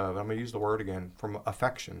of, I'm going to use the word again, from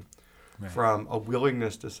affection, from a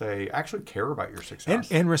willingness to say, actually care about your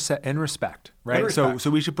success. And respect, right? And respect.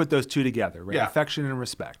 So we should put those two together, right? Yeah. Affection and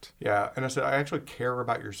respect. Yeah, and I said, I actually care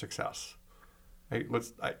about your success.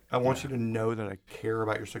 I want you to know that I care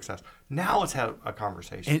about your success. Now let's have a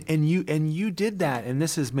conversation. And you did that, and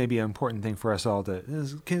this is maybe an important thing for us all to.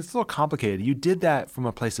 It's a little complicated. You did that from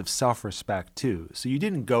a place of self-respect too. So you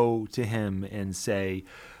didn't go to him and say,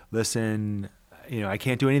 "Listen, I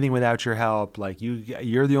can't do anything without your help. Like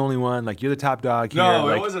you're the only one. Like you're the top dog here." No,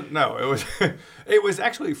 it wasn't. No, it was. It was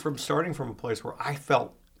actually starting from a place where I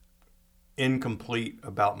felt incomplete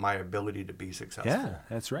about my ability to be successful. Yeah,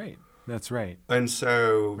 that's right. That's right. And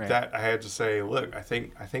so that I had to say, look, I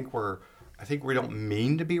think we don't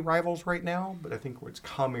mean to be rivals right now, but I think it's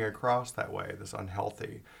coming across that way, this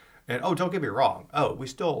unhealthy. And don't get me wrong. We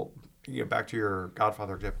still, back to your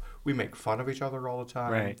Godfather example, we make fun of each other all the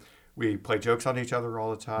time. Right. We play jokes on each other all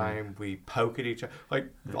the time. Right. We poke at each other. Like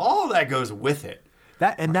all of that goes with it.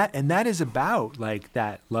 That is about like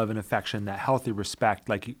that love and affection, that healthy respect,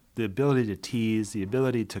 like the ability to tease, the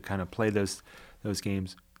ability to kind of play those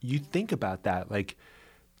games. You think about that, like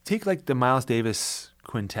take like the Miles Davis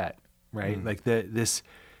quintet, right? Like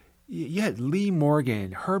you had Lee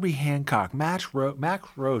Morgan, Herbie Hancock, Max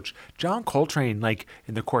Roach, John Coltrane, like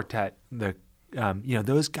in the quartet.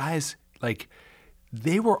 Those guys, like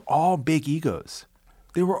they were all big egos.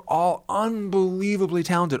 They were all unbelievably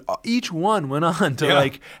talented. Each one went on to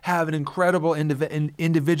like have an incredible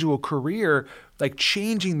individual career, like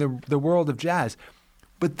changing the world of jazz.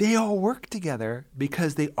 But they all worked together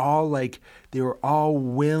because they were all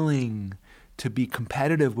willing to be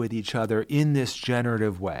competitive with each other in this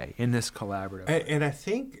generative way, in this collaborative way. And I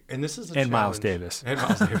think, and this is a challenge. Miles Davis. And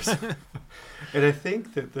I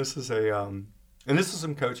think that this is and this is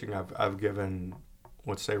some coaching I've given,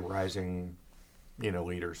 let's say, rising,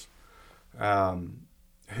 leaders,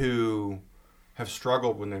 who have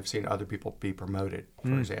struggled when they've seen other people be promoted,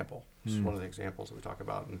 for example. This is one of the examples that we talk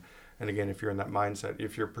about. And again, if you're in that mindset,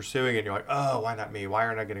 if you're pursuing it, you're like, oh, why not me? Why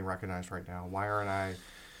aren't I getting recognized right now? Why aren't I,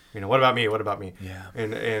 what about me? What about me? Yeah.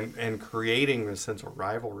 And creating this sense of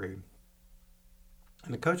rivalry.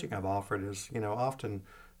 And the coaching I've offered is, often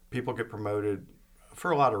people get promoted for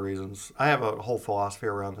a lot of reasons. I have a whole philosophy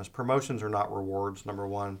around this. Promotions are not rewards, number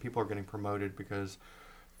one. People are getting promoted because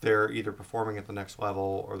they're either performing at the next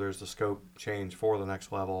level or there's the scope change for the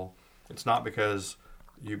next level. It's not because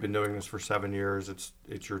you've been doing this for 7 years.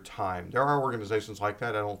 It's your time. There are organizations like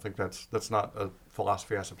that. I don't think that's not a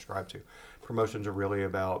philosophy I subscribe to. Promotions are really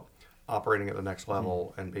about operating at the next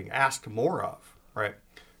level and being asked more of, right?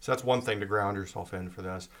 So that's one thing to ground yourself in for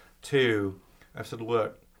this. Two, I've said,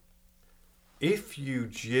 look, if you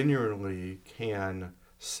genuinely can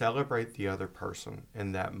celebrate the other person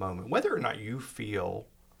in that moment, whether or not you feel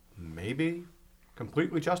maybe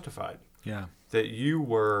completely justified that you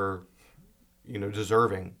were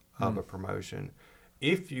deserving of a promotion,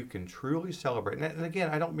 if you can truly celebrate, and again,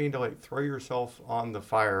 I don't mean to like throw yourself on the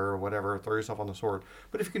fire or whatever, throw yourself on the sword,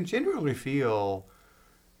 but if you can genuinely feel,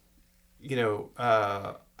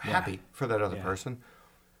 happy for that other person,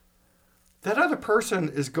 that other person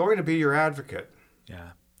is going to be your advocate.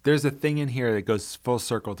 Yeah. There's a thing in here that goes full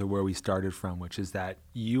circle to where we started from, which is that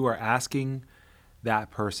you are asking that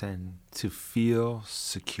person to feel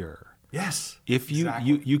secure. Yes. If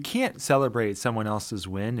you can't celebrate someone else's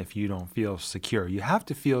win if you don't feel secure. You have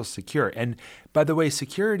to feel secure. And by the way,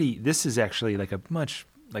 security, this is actually I've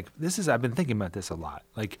been thinking about this a lot.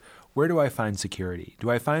 Like, where do I find security? Do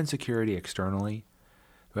I find security externally?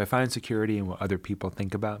 Do I find security in what other people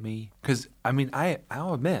think about me? Because,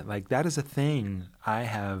 I'll admit, that is a thing I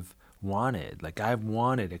have wanted. I've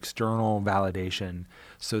wanted external validation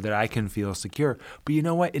so that I can feel secure. But you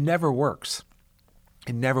know what? It never works.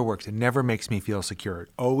 It never works. It never makes me feel secure. It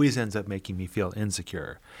always ends up making me feel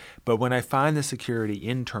insecure. But when I find the security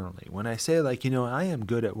internally, when I say I am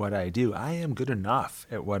good at what I do, I am good enough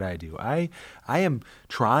at what I do. I am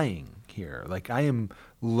trying here. I am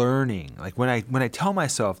learning. When I tell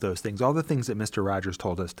myself those things, all the things that Mr. Rogers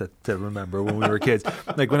told us to remember when we were kids,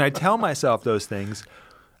 when I tell myself those things,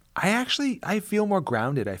 I feel more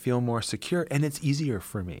grounded. I feel more secure, and it's easier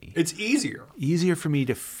for me. It's easier. Easier for me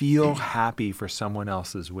to feel happy for someone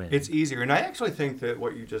else's win. It's easier. And I actually think that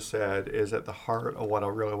what you just said is at the heart of what I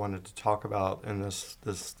really wanted to talk about in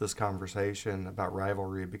this conversation about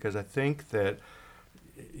rivalry, because I think that,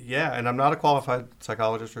 and I'm not a qualified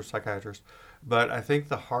psychologist or psychiatrist, but I think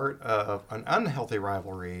the heart of an unhealthy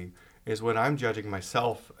rivalry is when I'm judging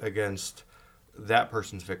myself against that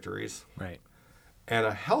person's victories. Right. And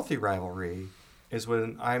a healthy rivalry is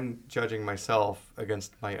when I'm judging myself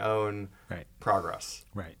against my own progress.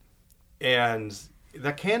 Right. And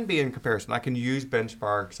that can be in comparison. I can use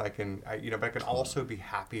benchmarks. But I can also be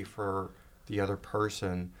happy for the other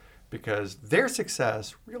person because their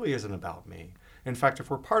success really isn't about me. In fact, if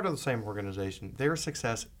we're part of the same organization, their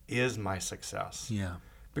success is my success. Yeah.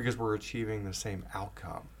 Because we're achieving the same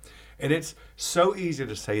outcome. And it's so easy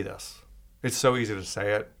to say this. It's so easy to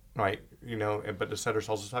say it. Right, but to set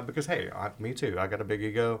ourselves aside because, hey, me too. I got a big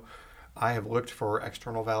ego. I have looked for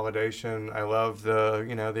external validation. I love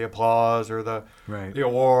the applause or the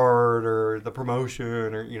award or the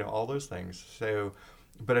promotion or, all those things. So,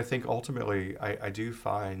 but I think ultimately I do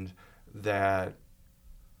find that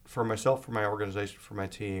for myself, for my organization, for my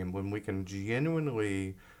team, when we can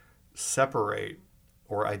genuinely separate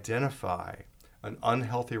or identify an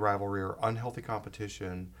unhealthy rivalry or unhealthy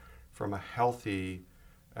competition from a healthy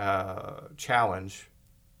challenge,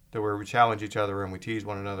 that where we challenge each other and we tease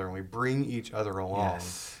one another and we bring each other along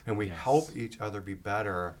and we help each other be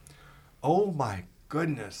better. Oh my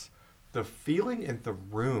goodness, the feeling in the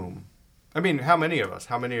room. How many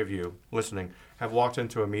of you listening have walked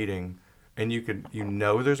into a meeting and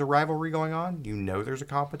there's a rivalry going on, there's a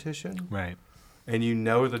competition, right? And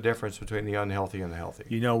the difference between the unhealthy and the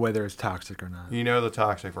healthy. Whether it's toxic or not. The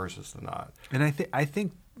toxic versus the not. And I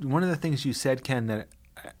think one of the things you said, Ken, that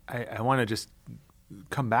I want to just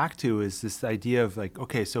come back to is this idea of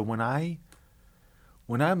okay, so when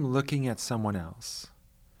I'm looking at someone else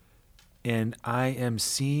and I am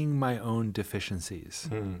seeing my own deficiencies,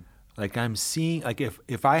 I'm seeing,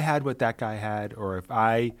 if I had what that guy had, or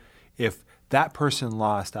if that person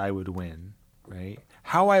lost, I would win, right?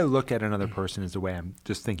 How I look at another person is the way I'm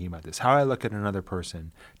just thinking about this. How I look at another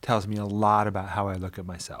person tells me a lot about how I look at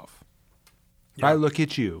myself. If I look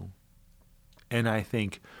at you and I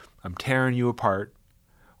think I'm tearing you apart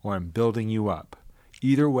or I'm building you up,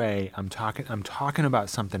 either way, I'm talking about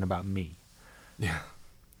something about me. Yeah.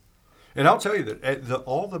 And I'll tell you that at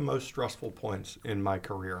all the most stressful points in my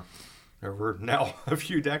career, over now a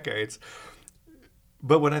few decades,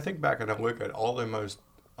 but when I think back and I look at all the most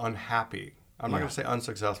unhappy, I'm not going to say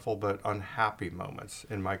unsuccessful, but unhappy moments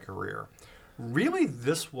in my career, really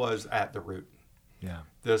this was at the root. Yeah.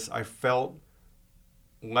 I felt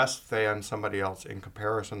less than somebody else in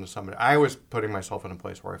comparison to somebody. I was putting myself in a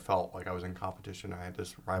place where I felt like I was in competition. I had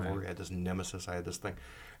this rivalry, I had this nemesis, I had this thing.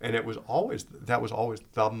 And that was always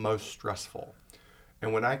the most stressful.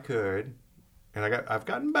 And when I could, and I've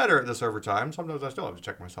gotten better at this over time, sometimes I still have to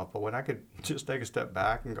check myself, but when I could just take a step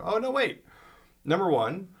back and go, oh, no, wait. Number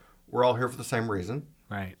one, we're all here for the same reason.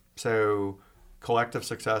 Right. So collective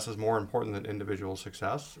success is more important than individual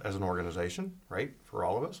success as an organization, right, for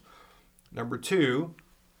all of us. Number two,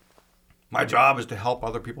 my job is to help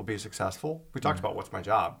other people be successful. We talked about what's my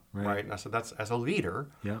job, right? And I said that's as a leader,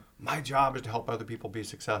 my job is to help other people be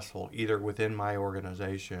successful, either within my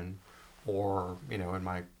organization or, in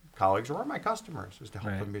my colleagues or my customers is to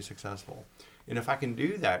help Right. them be successful. And if I can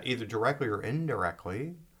do that either directly or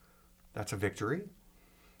indirectly, that's a victory.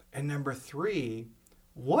 And number 3,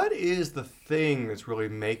 what is the thing that's really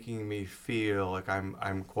making me feel like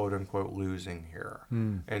I'm quote unquote losing here?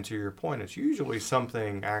 And to your point, it's usually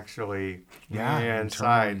something actually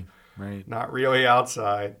inside, right? not really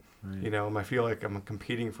outside. Right. You know, I feel like I'm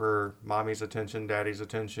competing for mommy's attention, daddy's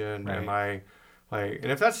attention. Right. Am I like?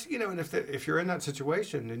 And if that's and if you're in that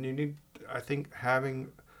situation, then you need, I think, having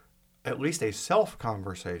at least a self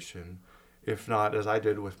conversation, if not as I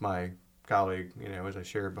did with my colleague, as I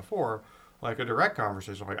shared before, like a direct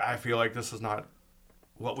conversation. Like, I feel like this is not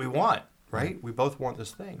what we want, right? We both want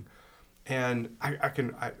this thing. And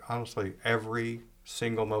I honestly, every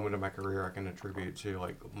single moment of my career I can attribute to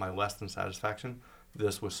like my less than satisfaction.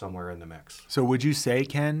 This was somewhere in the mix. So would you say,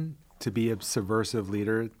 Ken, to be a subversive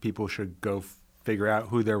leader, people should go figure out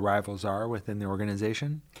who their rivals are within the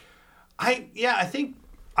organization? I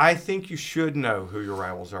think you should know who your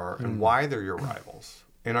rivals are and why they're your rivals.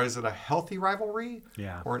 And is it a healthy rivalry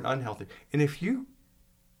or an unhealthy? And if you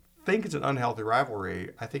think it's an unhealthy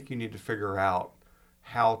rivalry, I think you need to figure out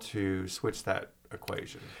how to switch that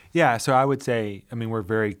equation. Yeah, so I would say, we're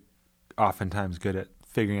very oftentimes good at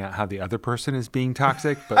figuring out how the other person is being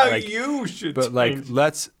toxic, but you should. But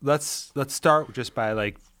let's start just by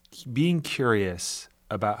like being curious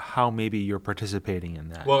about how maybe you're participating in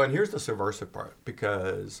that. Well, and here's the subversive part,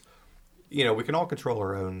 because we can all control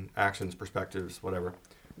our own actions, perspectives, whatever.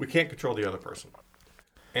 We can't control the other person.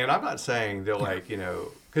 And I'm not saying they're like,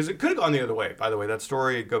 because it could have gone the other way. By the way, that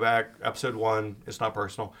story, go back, episode 1, it's not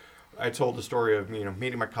personal. I told the story of,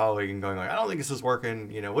 meeting my colleague and going like, I don't think this is working.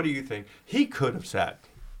 What do you think? He could have said,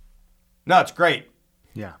 no, it's great.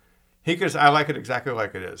 Yeah. He could have, I like it exactly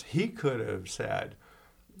like it is. He could have said,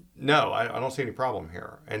 no, I don't see any problem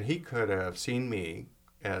here. And he could have seen me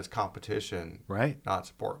as competition, right, not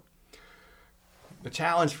support. The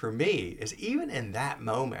challenge for me is even in that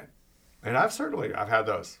moment, and I've had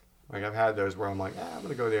those. Like I've had those where I'm like, I'm going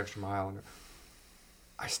to go the extra mile.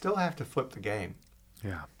 I still have to flip the game.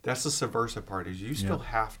 Yeah. That's the subversive part, is you still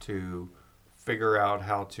have to figure out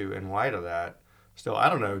how to, in light of that, still, I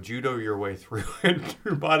don't know, judo your way through it,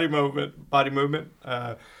 through body movement,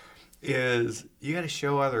 is you got to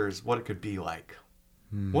show others what it could be like.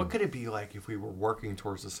 What could it be like if we were working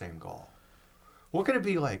towards the same goal? What could it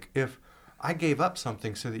be like if I gave up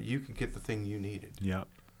something so that you could get the thing you needed? Yeah.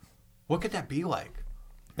 What could that be like?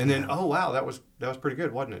 And then, oh wow, that was pretty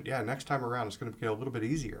good, wasn't it? Yeah, next time around it's going to be a little bit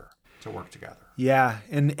easier to work together. Yeah,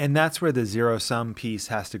 and that's where the zero sum piece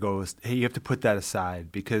has to go. Hey, you have to put that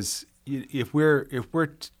aside, because if we're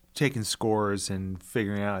taking scores and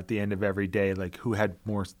figuring out at the end of every day like who had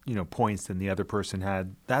more points than the other person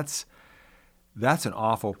had, that's an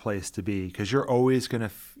awful place to be, because you're always gonna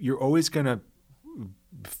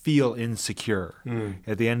feel insecure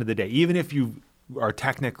at the end of the day. Even if you are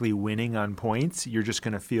technically winning on points, you're just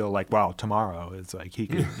going to feel like, wow, tomorrow it's like he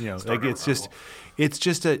could, like it's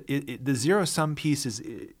just the zero sum piece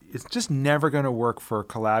it's just never going to work for a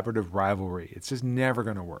collaborative rivalry. It's just never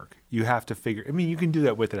going to work. You have to figure. You can do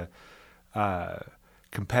that with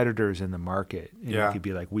competitors in the market. You could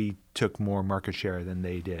be like, we took more market share than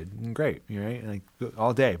they did. And great, right? Like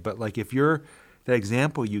all day. But like if you're that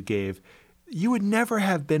example you gave, you would never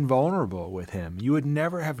have been vulnerable with him. You would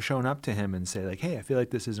never have shown up to him and say like, hey, I feel like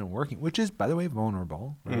this isn't working, which is, by the way,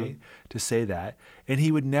 vulnerable, right? To say that. And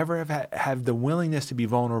he would never have the willingness to be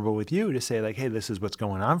vulnerable with you to say like, hey, this is what's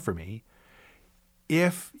going on for me,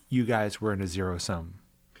 if you guys were in a zero sum.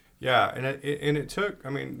 Yeah, and it took,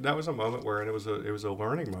 that was a moment where, and it was a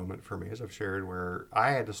learning moment for me, as I've shared, where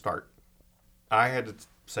I had to start. I had to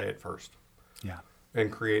say it first. Yeah. And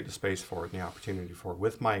create the space for it and the opportunity for it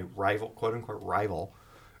with my rival, quote unquote rival.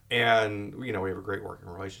 And, we have a great working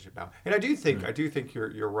relationship now. And I do think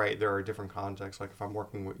you're right. There are different contexts. Like if I'm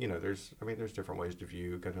working with, there's different ways to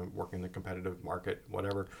view kind of working in the competitive market,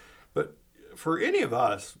 whatever. But for any of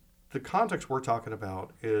us, the context we're talking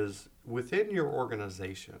about is within your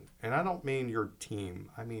organization. And I don't mean your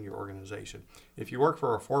team. I mean your organization. If you work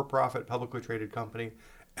for a for-profit, publicly traded company,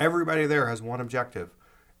 everybody there has one objective.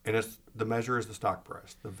 And the measure is the stock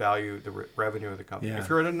price, the value, the revenue of the company. Yeah. If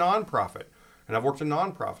you're at a nonprofit, and I've worked in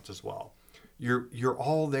nonprofits as well, you're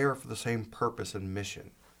all there for the same purpose and mission.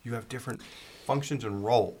 You have different functions and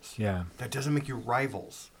roles. Yeah. That doesn't make you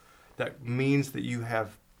rivals. That means that you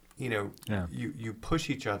have, you push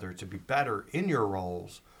each other to be better in your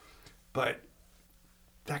roles. But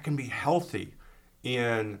that can be healthy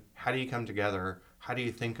in how do you come together? How do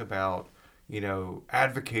you think about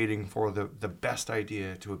advocating for the best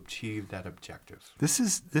idea to achieve that objective. This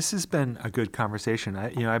has been a good conversation.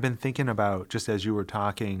 I've been thinking about, just as you were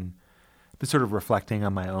talking, been sort of reflecting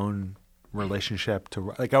on my own relationship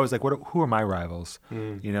to, like, I was like, who are my rivals?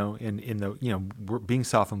 In the being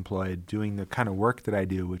self-employed, doing the kind of work that I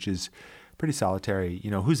do, which is pretty solitary.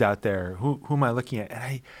 Who's out there? Who am I looking at?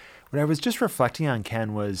 And what I was just reflecting on,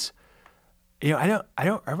 Ken, was, I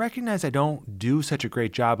recognize I don't do such a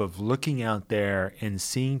great job of looking out there and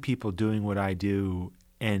seeing people doing what I do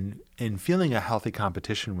and feeling a healthy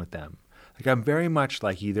competition with them. Like, I'm very much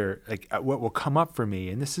like, either like what will come up for me,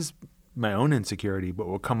 and this is my own insecurity, but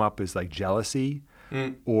what will come up is like jealousy,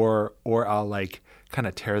 or I'll like kind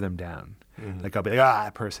of tear them down. Mm-hmm. Like, I'll be like,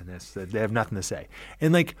 that person they have nothing to say.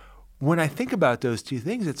 And like, when I think about those two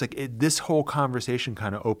things, it's like this whole conversation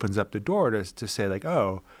kind of opens up the door to say, like,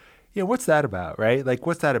 oh, what's that about, right? Like,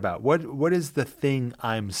 what's that about? What is the thing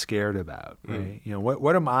I'm scared about, right?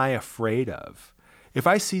 What am I afraid of? If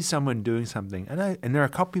I see someone doing something, and there are a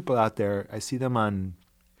couple people out there, I see them on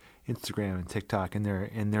Instagram and TikTok, and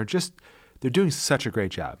they're doing such a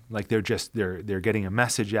great job. Like, they're getting a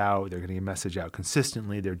message out. They're getting a message out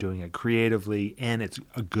consistently. They're doing it creatively, and it's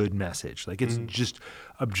a good message. Like, it's just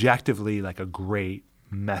objectively like a great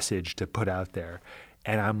message to put out there.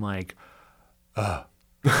 And I'm like,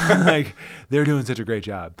 like, they're doing such a great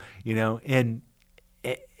job, and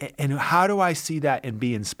how do I see that and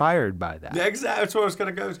be inspired by that? Yeah, exactly. That's what I was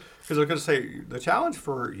going to go, because I was going to say the challenge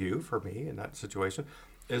for me in that situation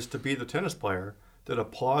is to be the tennis player that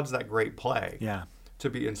applauds that great play. Yeah. To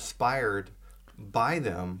be inspired by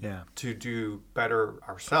them. Yeah. To do better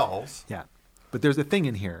ourselves. Yeah. But there's a thing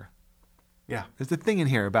in here. Yeah. There's a thing in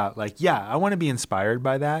here about, like, I want to be inspired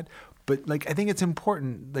by that. But, like, I think it's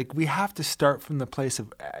important, like, we have to start from the place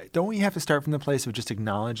of, don't we have to start from the place of just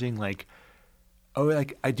acknowledging, like, oh,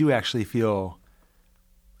 like, I do feel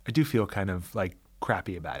kind of, like,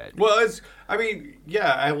 crappy about it. Well,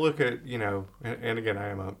 I look at, and again, I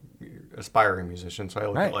am a aspiring musician, so I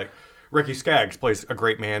look at, like, Ricky Skaggs plays a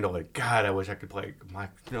great mandolin. God, I wish I could play.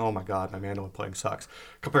 Oh my God, my mandolin playing sucks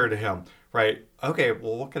compared to him. Right? Okay,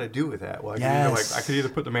 well, what can I do with that? Well, I could either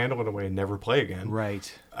put the mandolin away and never play again. Right.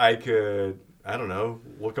 I could, I don't know,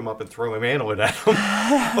 look him up and throw my mandolin at him.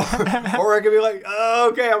 or I could be like,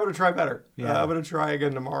 okay, I'm going to try better. I'm going to try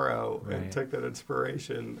again tomorrow and take that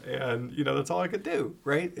inspiration. And, that's all I could do,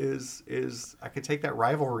 right? Is I could take that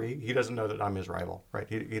rivalry. He doesn't know that I'm his rival, right?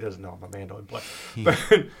 He doesn't know I'm a mandolin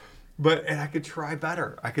player. But I could try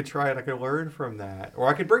better. I could try and I could learn from that, or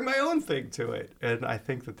I could bring my own thing to it. And I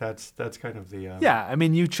think that's kind of the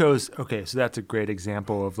you chose. Okay, so that's a great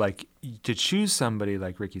example of, like, to choose somebody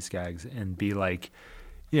like Ricky Skaggs and be like,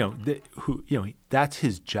 that's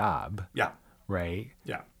his job. Yeah. Right.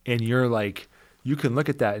 Yeah. And you're like, you can look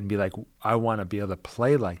at that and be like, I want to be able to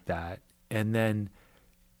play like that, and then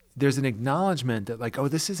there's an acknowledgement that, like, oh,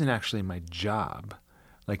 this isn't actually my job.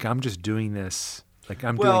 Like, I'm just doing this. Like,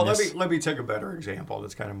 I'm doing this. Let me take a better example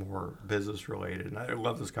that's kind of more business related. And I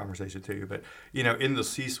love this conversation too. But, in the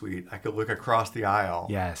C-suite, I could look across the aisle.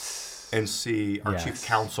 Yes. And see our chief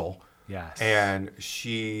counsel. Yes. And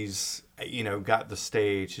she's, got the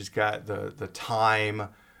stage. She's got the time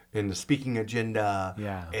in the speaking agenda.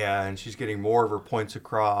 Yeah. And she's getting more of her points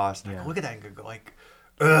across. And I look at that and go like,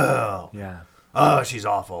 ugh. Yeah. Oh, she's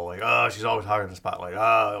awful. Like, oh, she's always hogging the spotlight.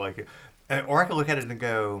 Oh, like, or I can look at it and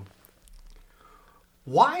go,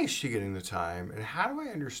 why is she getting the time, and how do I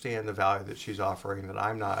understand the value that she's offering that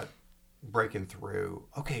I'm not breaking through?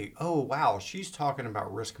 Okay, oh, wow, she's talking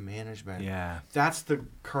about risk management. Yeah. That's the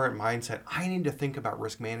current mindset. I need to think about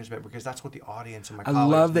risk management because that's what the audience and my colleagues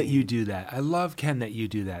need. I love that you do that. I love, Ken, that you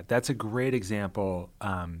do that. That's a great example,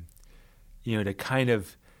 to kind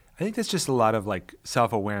of, I think that's just a lot of, like,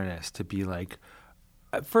 self-awareness to be like,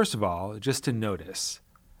 first of all, just to notice,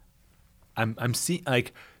 I'm seeing,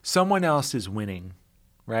 like, someone else is winning.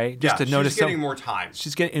 Right? Just to notice she's getting more time.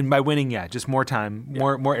 She's getting, and by winning, just more time,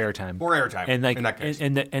 more airtime. More airtime, and, like, in that case.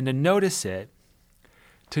 And to notice it,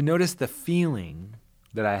 to notice the feeling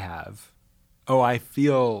that I have. Oh, I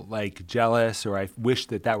feel, like, jealous, or I wish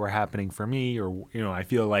that were happening for me, or, I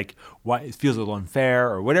feel like it feels a little unfair,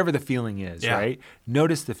 or whatever the feeling is, right?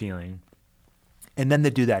 Notice the feeling, and then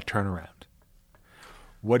to do that turnaround.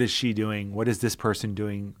 What is she doing? What is this person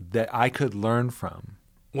doing that I could learn from?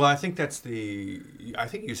 Well, I think I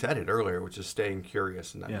think you said it earlier, which is staying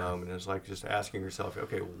curious in that moment. It's like just asking yourself,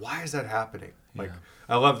 okay, why is that happening? Like,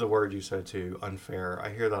 I love the word you said too, unfair. I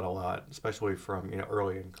hear that a lot, especially from,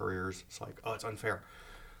 early in careers. It's like, oh, it's unfair.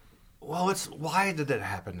 Well, why did it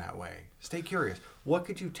happen that way? Stay curious. What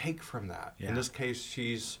could you take from that? In this case,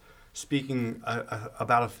 she's speaking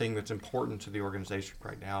about a thing that's important to the organization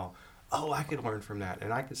right now, oh, I could learn from that,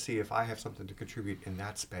 and I could see if I have something to contribute in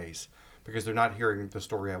that space, because they're not hearing the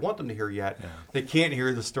story I want them to hear yet. Yeah. They can't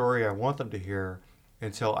hear the story I want them to hear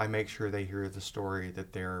until I make sure they hear the story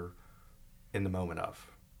that they're in the moment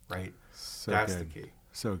of, right? That's the key.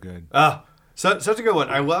 So good. Such a good one.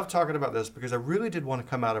 I love talking about this because I really did want to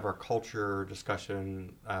come out of our culture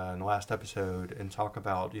discussion in the last episode and talk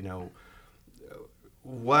about,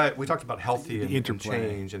 what we talked about, healthy and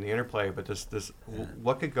change and the interplay, but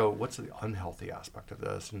what could go, what's the unhealthy aspect of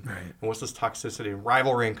this, and what's this toxicity and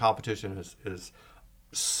rivalry and competition is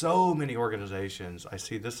so many organizations. I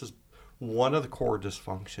see this is one of the core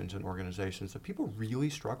dysfunctions in organizations that people really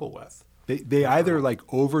struggle with. They either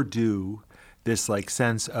overdo this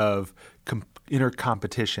sense of inner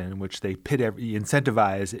competition, which they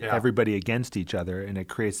incentivize everybody against each other, and it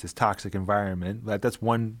creates this toxic environment. That's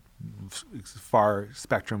one far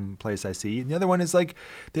spectrum place I see. And the other one is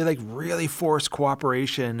they really force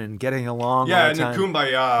cooperation and getting along all the time. And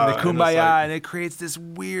the kumbaya. And it creates this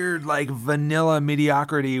weird vanilla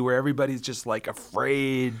mediocrity where everybody's just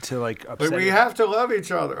afraid to upset. But we have to love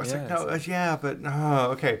each other. It's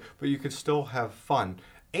okay. But you could still have fun.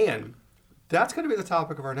 And that's going to be the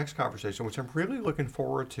topic of our next conversation, which I'm really looking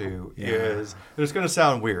forward to. And it's going to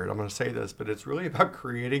sound weird, I'm going to say this, but it's really about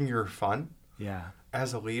creating your fun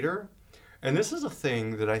as a leader. And this is a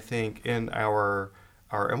thing that I think in our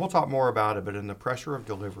and we'll talk more about it, but in the pressure of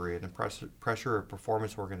delivery and the pressure of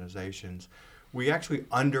performance organizations, we actually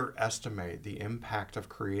underestimate the impact of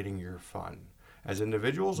creating your fun as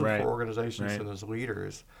individuals and for organizations and as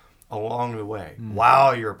leaders along the way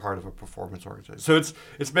while you're a part of a performance organization. So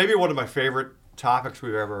it's maybe one of my favorite topics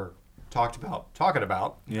we've ever talking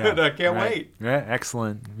about. And I can't wait. Yeah,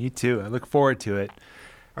 excellent. Me too. I look forward to it.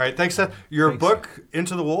 All right, thanks, Seth. Your book,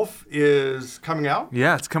 Into the Wolf, is coming out.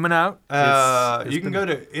 Yeah, it's coming out. You can go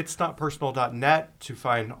to itsnotpersonal.net to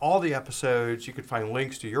find all the episodes. You can find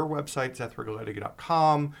links to your website,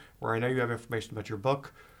 SethRigoletti.com, where I know you have information about your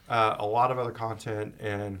book, a lot of other content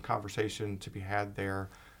and conversation to be had there.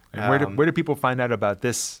 And where do people find out about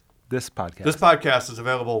this podcast? This podcast is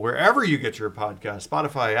available wherever you get your podcast,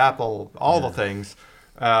 Spotify, Apple, all the things.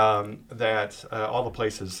 All the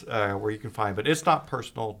places where you can find. But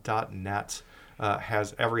itsnotpersonal.net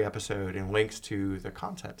has every episode and links to the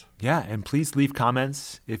content. Yeah, and please leave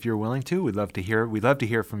comments if you're willing to. We'd love to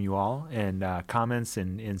hear from you all, and comments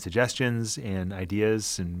and suggestions and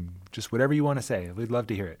ideas and just whatever you want to say. We'd love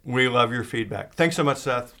to hear it. We love your feedback. Thanks so much,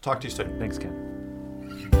 Seth. Talk to you soon. Thanks, Ken.